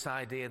have this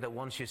idea that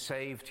once you're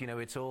saved,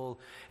 it's all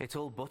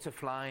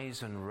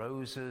butterflies and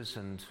roses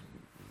and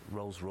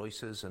Rolls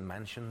Royces and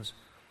mansions.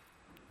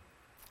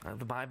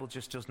 The Bible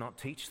just does not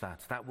teach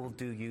that. That will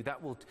do you.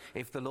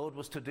 If the Lord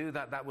was to do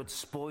that, that would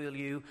spoil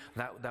you.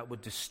 That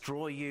would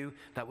destroy you.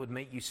 That would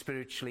make you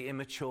spiritually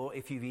immature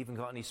if you've even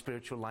got any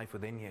spiritual life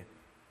within you.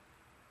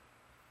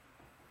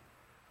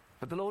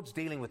 But the Lord's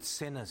dealing with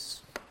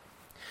sinners.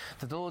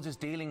 The Lord is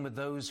dealing with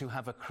those who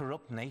have a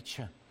corrupt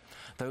nature,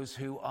 those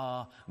who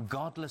are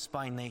godless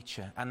by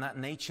nature, and that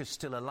nature's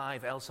still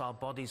alive, else our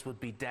bodies would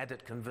be dead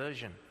at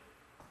conversion.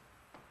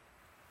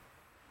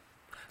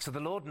 So the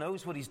Lord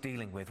knows what he's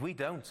dealing with. We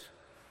don't.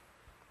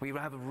 We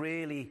have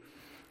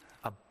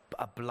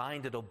a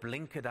blinded or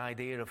blinkered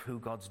idea of who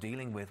God's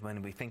dealing with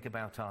when we think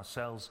about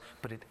ourselves,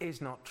 but it is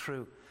not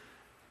true.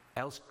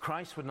 Else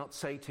Christ would not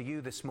say to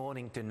you this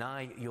morning,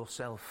 deny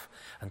yourself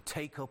and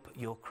take up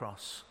your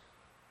cross.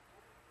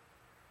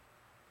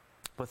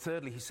 But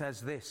thirdly, he says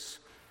this,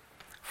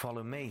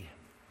 follow me.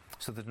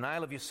 So the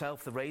denial of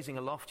yourself, the raising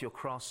aloft your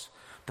cross,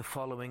 the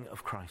following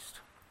of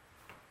Christ.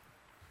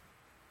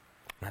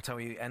 That's how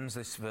he ends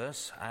this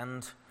verse,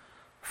 and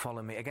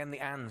follow me. Again, the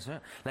ands.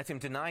 Let him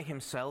deny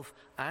himself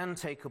and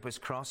take up his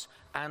cross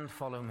and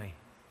follow me.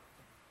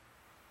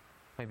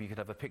 Maybe you could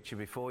have a picture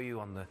before you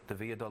on the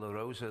Via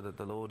Dolorosa that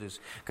the Lord is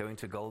going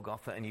to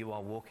Golgotha and you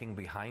are walking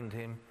behind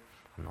him.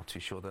 I'm not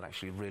too sure that's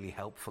actually a really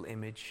helpful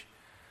image.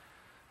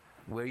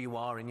 Where you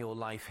are in your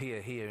life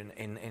here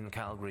in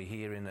Calgary,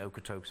 here in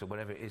Okotoks, or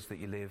wherever it is that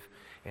you live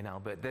in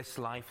Albert, this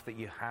life that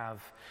you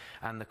have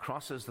and the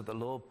crosses that the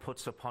Lord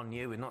puts upon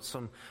you, and not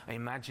some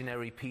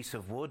imaginary piece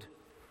of wood,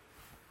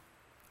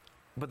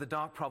 but the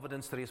dark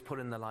providence that he has put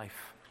in the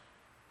life,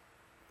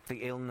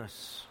 the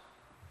illness,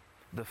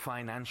 the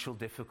financial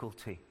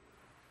difficulty,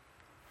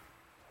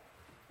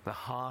 the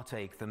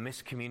heartache, the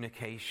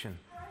miscommunication,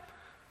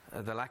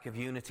 the lack of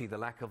unity, the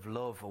lack of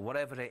love, or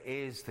whatever it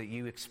is that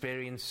you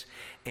experience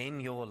in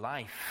your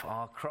life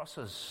are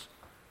crosses,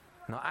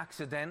 not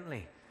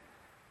accidentally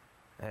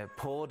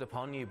poured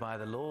upon you by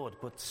the Lord,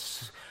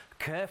 but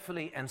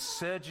carefully and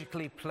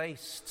surgically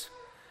placed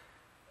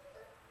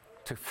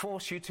to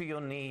force you to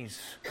your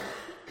knees,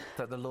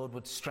 that the Lord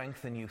would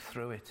strengthen you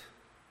through it.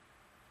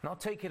 Not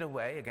take it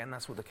away. Again,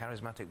 that's what the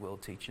charismatic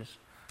world teaches.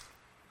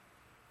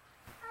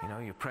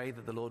 You pray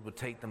that the Lord would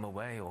take them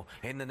away, or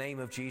in the name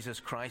of Jesus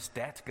Christ,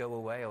 death go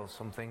away, or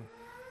something.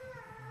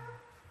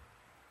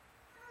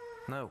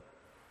 No.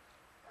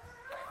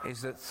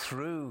 Is that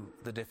through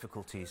the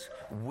difficulties,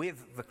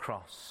 with the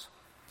cross,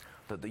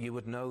 that you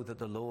would know that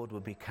the Lord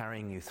would be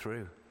carrying you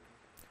through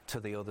to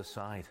the other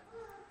side.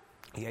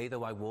 Yea,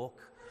 though I walk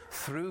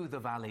through the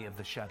valley of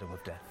the shadow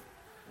of death,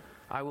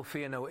 I will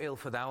fear no ill,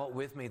 for thou art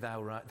with me, thy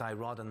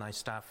rod and thy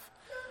staff,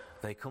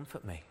 they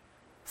comfort me.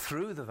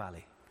 Through the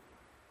valley.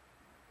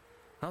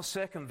 Not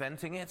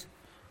circumventing it,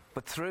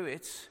 but through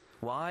it.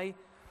 Why?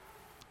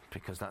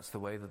 Because that's the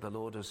way that the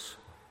Lord has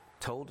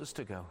told us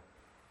to go.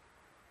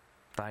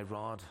 Thy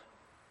rod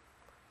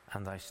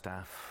and thy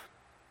staff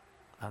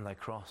and thy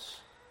cross.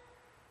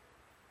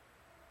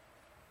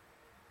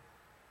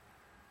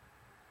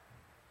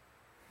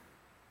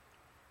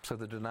 So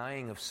the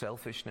denying of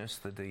selfishness,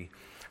 the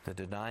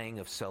denying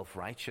of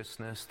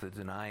self-righteousness, the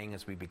denying,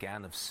 as we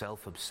began, of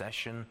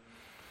self-obsession,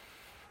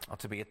 are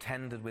to be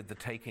attended with the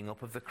taking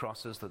up of the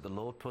crosses that the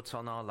Lord puts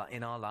in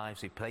our lives.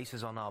 He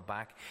places on our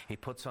back, he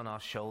puts on our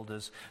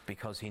shoulders,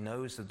 because he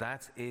knows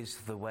that is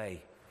the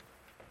way.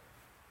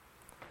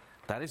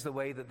 That is the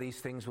way that these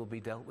things will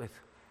be dealt with.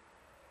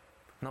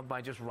 Not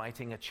by just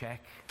writing a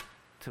check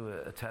to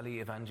a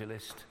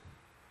tele-evangelist.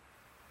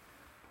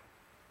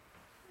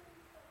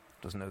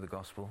 Doesn't know the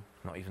gospel,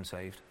 not even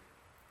saved.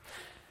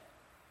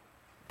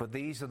 But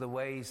these are the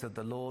ways that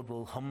the Lord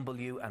will humble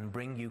you and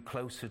bring you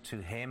closer to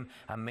Him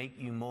and make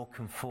you more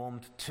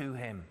conformed to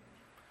Him.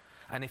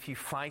 And if you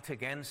fight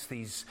against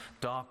these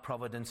dark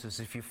providences,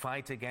 if you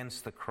fight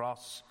against the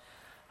cross,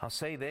 I'll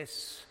say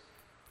this,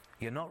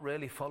 you're not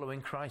really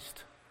following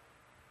Christ.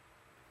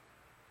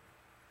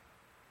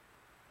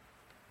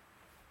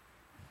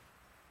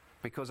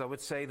 Because I would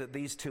say that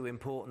these two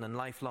important and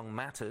lifelong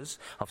matters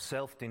of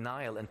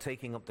self-denial and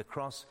taking up the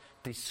cross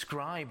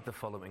describe the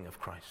following of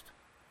Christ.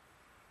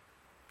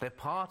 They're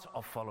part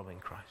of following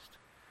Christ.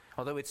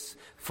 Although it's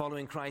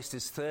following Christ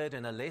is third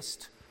in a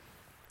list,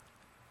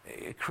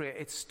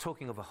 it's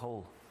talking of a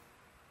whole.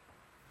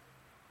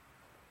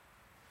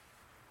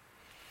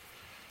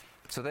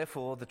 So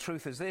therefore, the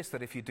truth is this,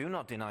 that if you do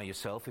not deny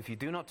yourself, if you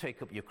do not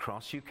take up your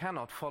cross, you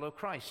cannot follow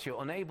Christ.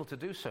 You're unable to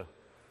do so.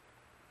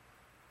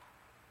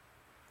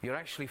 You're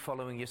actually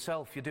following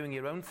yourself. You're doing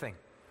your own thing.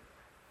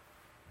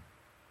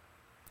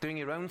 Doing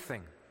your own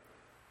thing.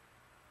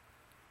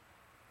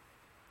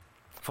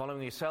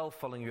 Following yourself,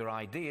 following your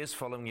ideas,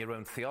 following your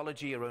own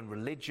theology, your own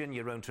religion,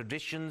 your own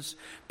traditions,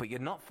 but you're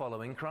not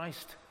following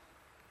Christ.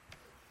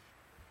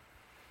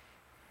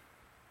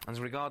 As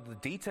regard to the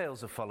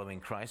details of following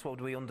Christ, what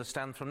do we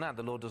understand from that?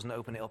 The Lord doesn't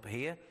open it up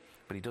here,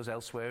 but He does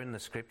elsewhere in the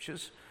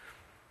Scriptures.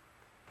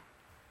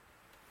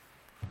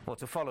 Well,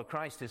 to follow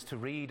Christ is to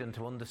read and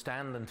to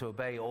understand and to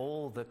obey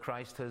all that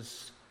Christ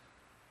has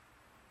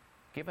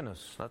given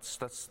us.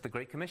 That's the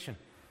Great Commission.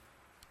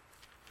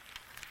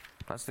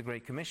 That's the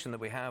Great Commission that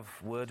we have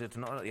worded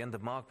not at the end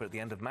of Mark but at the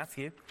end of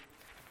Matthew.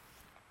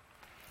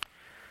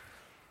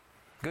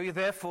 Go ye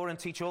therefore and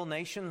teach all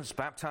nations,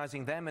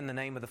 baptizing them in the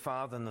name of the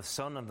Father and the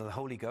Son and of the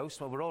Holy Ghost.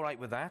 Well, we're all right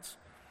with that.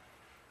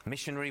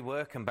 Missionary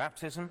work and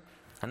baptism.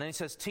 And then He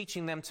says,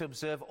 teaching them to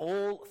observe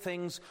all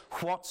things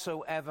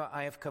whatsoever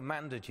I have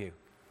commanded you.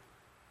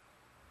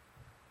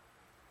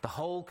 The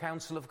whole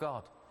counsel of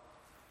God.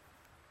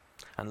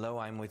 And lo,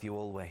 I am with you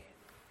always,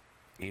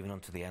 even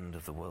unto the end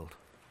of the world.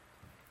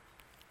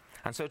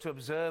 And so to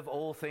observe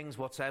all things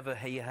whatsoever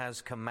He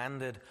has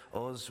commanded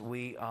us,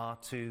 we are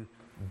to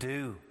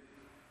do.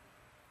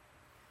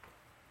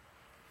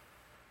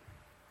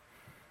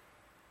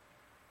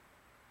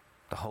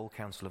 The whole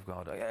counsel of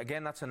God.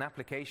 Again, that's an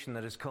application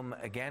that has come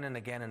again and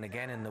again and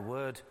again in the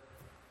Word.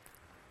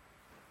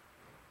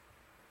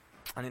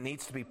 And it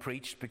needs to be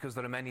preached because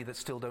there are many that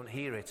still don't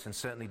hear it and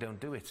certainly don't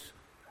do it.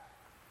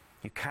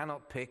 You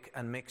cannot pick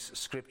and mix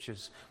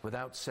Scriptures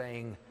without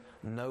saying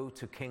no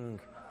to King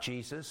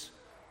Jesus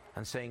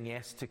and saying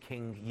yes to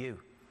King you.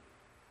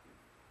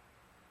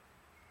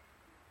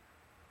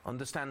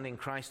 Understanding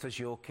Christ as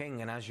your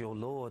King and as your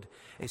Lord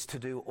is to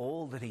do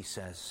all that He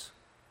says.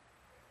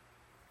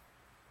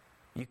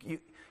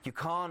 You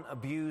can't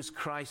abuse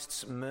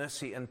Christ's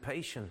mercy and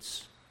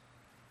patience.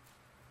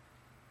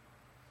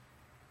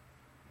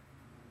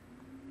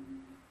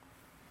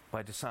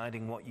 By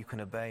deciding what you can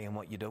obey and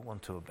what you don't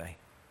want to obey.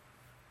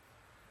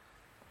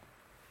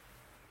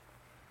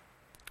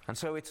 And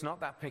so it's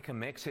not that pick and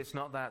mix, it's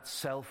not that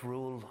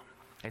self-rule,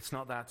 it's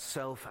not that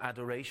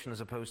self-adoration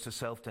as opposed to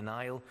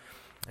self-denial,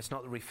 it's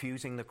not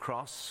refusing the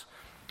cross,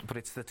 but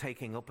it's the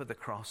taking up of the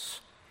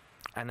cross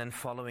and then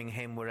following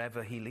Him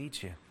wherever He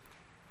leads you.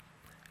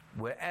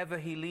 Wherever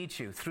He leads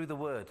you, through the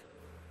Word,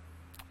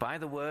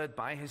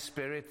 by His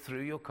Spirit,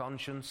 through your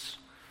conscience,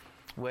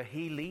 where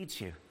He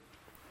leads you.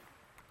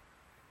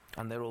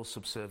 And they're all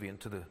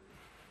subservient to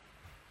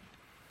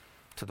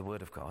the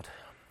Word of God.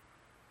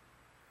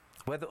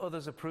 Whether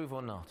others approve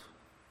or not.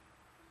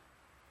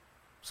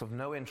 It's of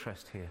no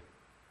interest here.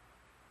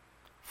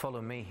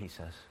 Follow me, He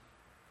says.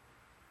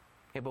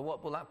 Yeah, but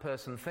what will that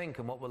person think?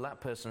 And what will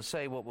that person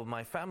say? What will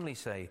my family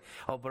say?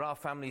 Oh, but our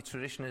family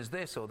tradition is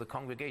this, or the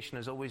congregation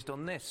has always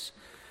done this,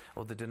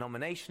 or the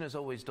denomination has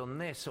always done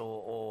this,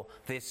 or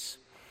this,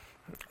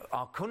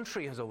 our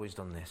country has always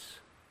done this.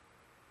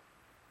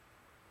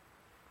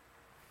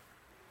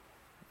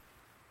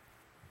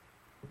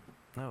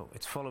 No,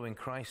 it's following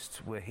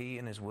Christ where He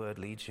and His Word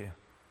leads you.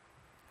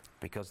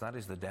 Because that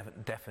is the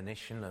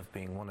definition of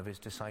being one of His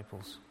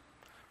disciples.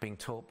 Being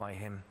taught by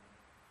Him.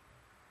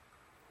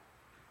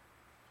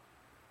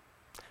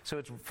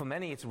 So for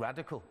many it's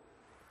radical.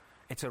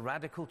 It's a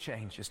radical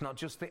change. It's not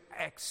just the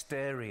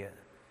exterior.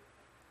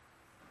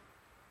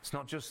 It's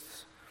not just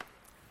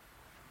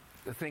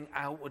the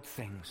outward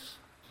things.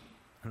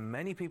 And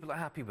many people are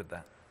happy with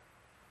that.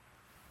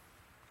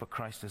 But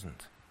Christ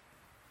isn't.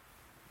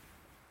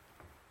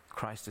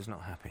 Christ is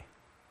not happy.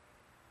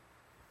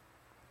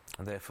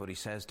 And therefore He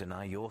says,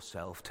 deny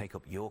yourself, take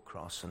up your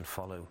cross and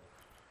follow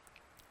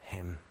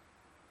Him.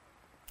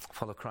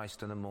 Follow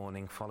Christ in the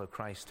morning, follow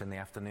Christ in the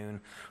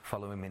afternoon,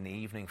 follow Him in the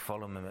evening,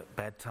 follow Him at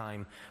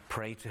bedtime,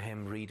 pray to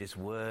Him, read His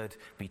Word,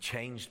 be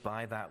changed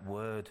by that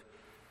Word.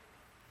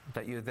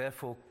 That you're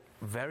therefore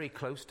very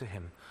close to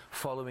Him,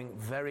 following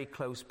very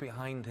close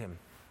behind Him.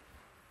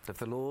 That if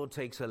the Lord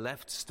takes a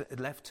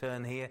left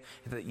turn here,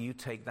 that you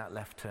take that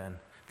left turn.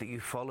 That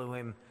you follow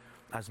Him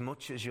as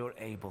much as you're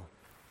able.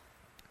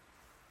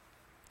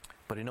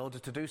 But in order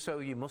to do so,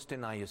 you must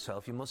deny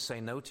yourself. You must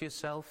say no to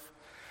yourself.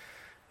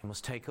 You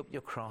must take up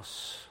your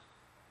cross.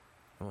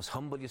 You must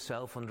humble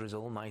yourself under his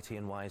almighty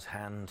and wise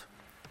hand.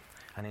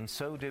 And in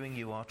so doing,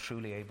 you are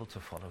truly able to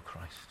follow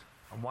Christ.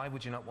 And why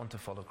would you not want to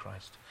follow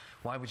Christ?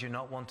 Why would you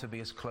not want to be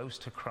as close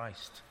to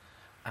Christ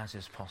as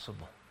is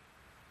possible?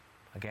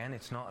 Again,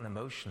 it's not an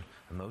emotion.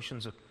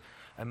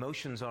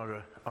 Emotions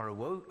are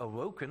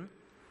awoken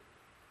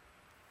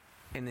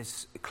in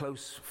this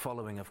close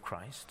following of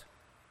Christ,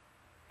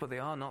 but they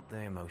are not the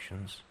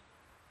emotions.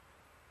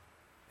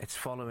 It's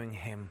following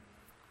him,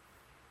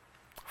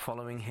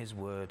 following his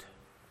word,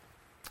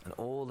 and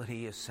all that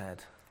he has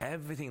said,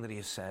 everything that he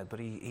has said. But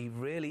he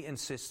really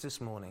insists this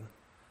morning,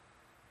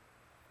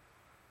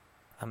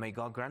 and may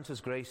God grant us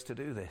grace to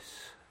do this,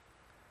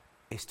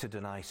 is to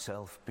deny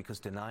self, because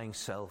denying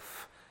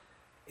self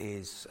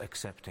is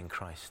accepting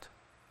Christ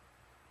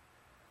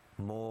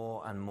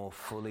more and more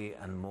fully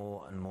and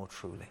more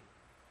truly.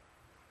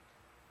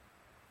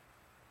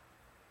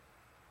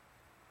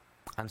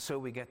 And so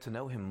we get to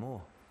know him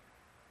more.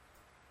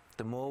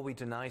 The more we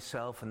deny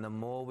self and the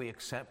more we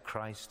accept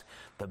Christ,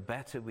 the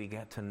better we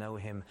get to know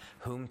him.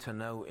 Whom to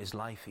know is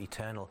life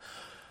eternal.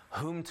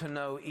 Whom to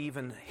know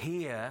even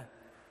here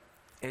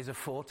is a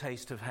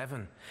foretaste of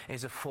heaven,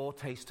 is a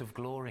foretaste of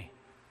glory.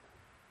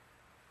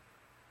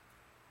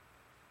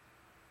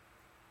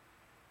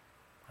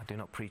 I do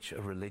not preach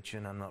a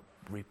religion. I'm not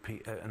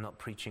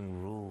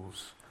preaching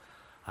rules.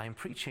 I am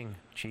preaching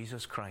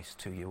Jesus Christ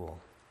to you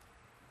all.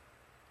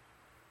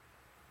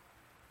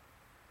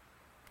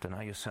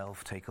 Deny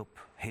yourself, take up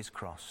his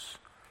cross,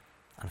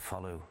 and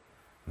follow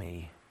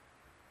me.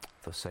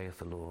 Thus saith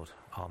the Lord.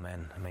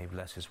 Amen. And may he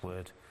bless his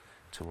word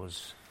to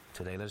us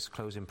today. Let us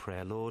close in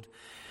prayer. Lord,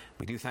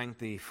 we do thank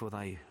thee for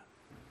thy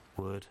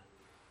word.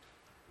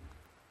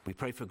 We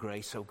pray for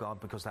grace, O God,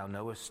 because thou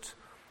knowest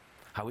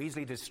how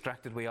easily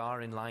distracted we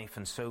are in life,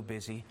 and so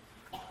busy,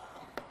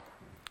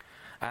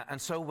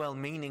 and so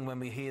well-meaning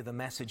when we hear the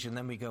message and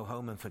then we go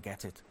home and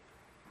forget it.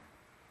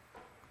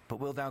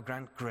 But will thou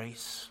grant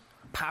grace,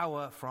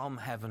 power from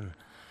heaven,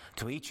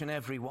 to each and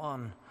every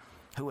one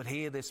who would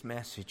hear this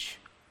message,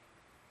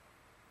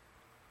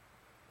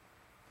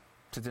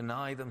 to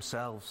deny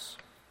themselves,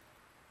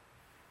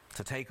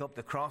 to take up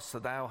the cross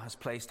that thou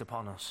hast placed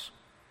upon us,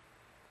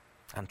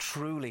 and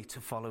truly to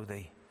follow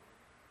thee.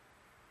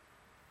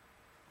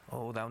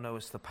 Oh, thou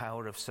knowest the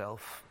power of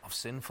self, of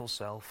sinful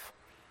self.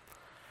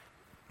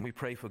 We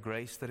pray for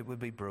grace that it would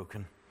be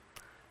broken,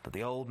 that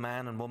the old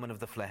man and woman of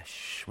the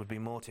flesh would be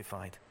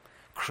mortified,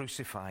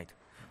 crucified,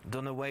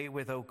 done away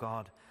with, O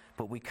God.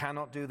 But we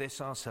cannot do this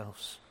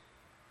ourselves.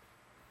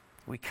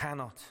 We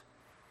cannot.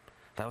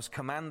 Thou hast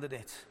commanded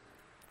it.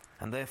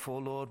 And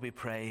therefore, Lord, we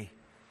pray,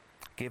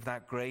 give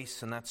that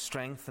grace and that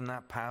strength and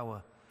that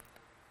power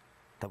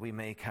that we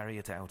may carry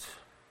it out,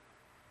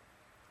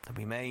 that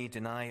we may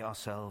deny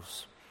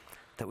ourselves,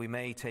 that we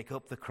may take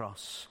up the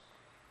cross,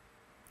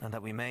 and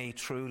that we may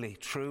truly,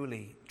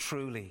 truly,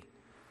 truly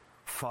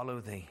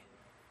follow thee,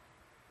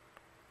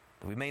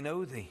 that we may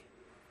know thee,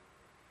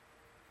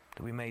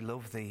 that we may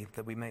love thee,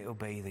 that we may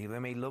obey thee, that we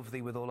may love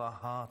thee with all our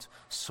heart,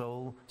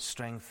 soul,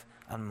 strength,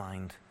 and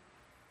mind.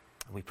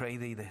 We pray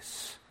thee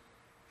this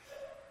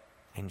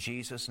in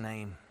Jesus'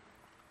 name,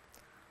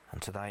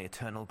 and to thy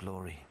eternal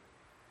glory.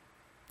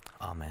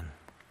 Amen.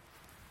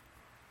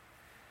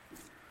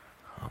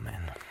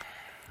 Amen.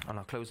 And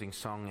our closing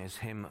song is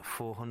hymn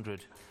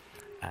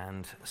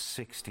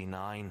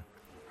 469,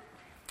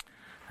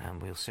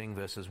 and we'll sing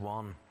verses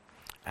 1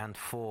 and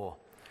 4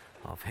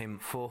 of hymn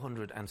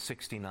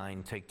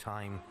 469, Take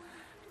Time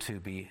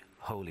to Be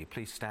Holy.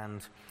 Please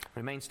stand,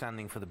 remain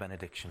standing for the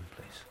benediction,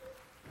 please.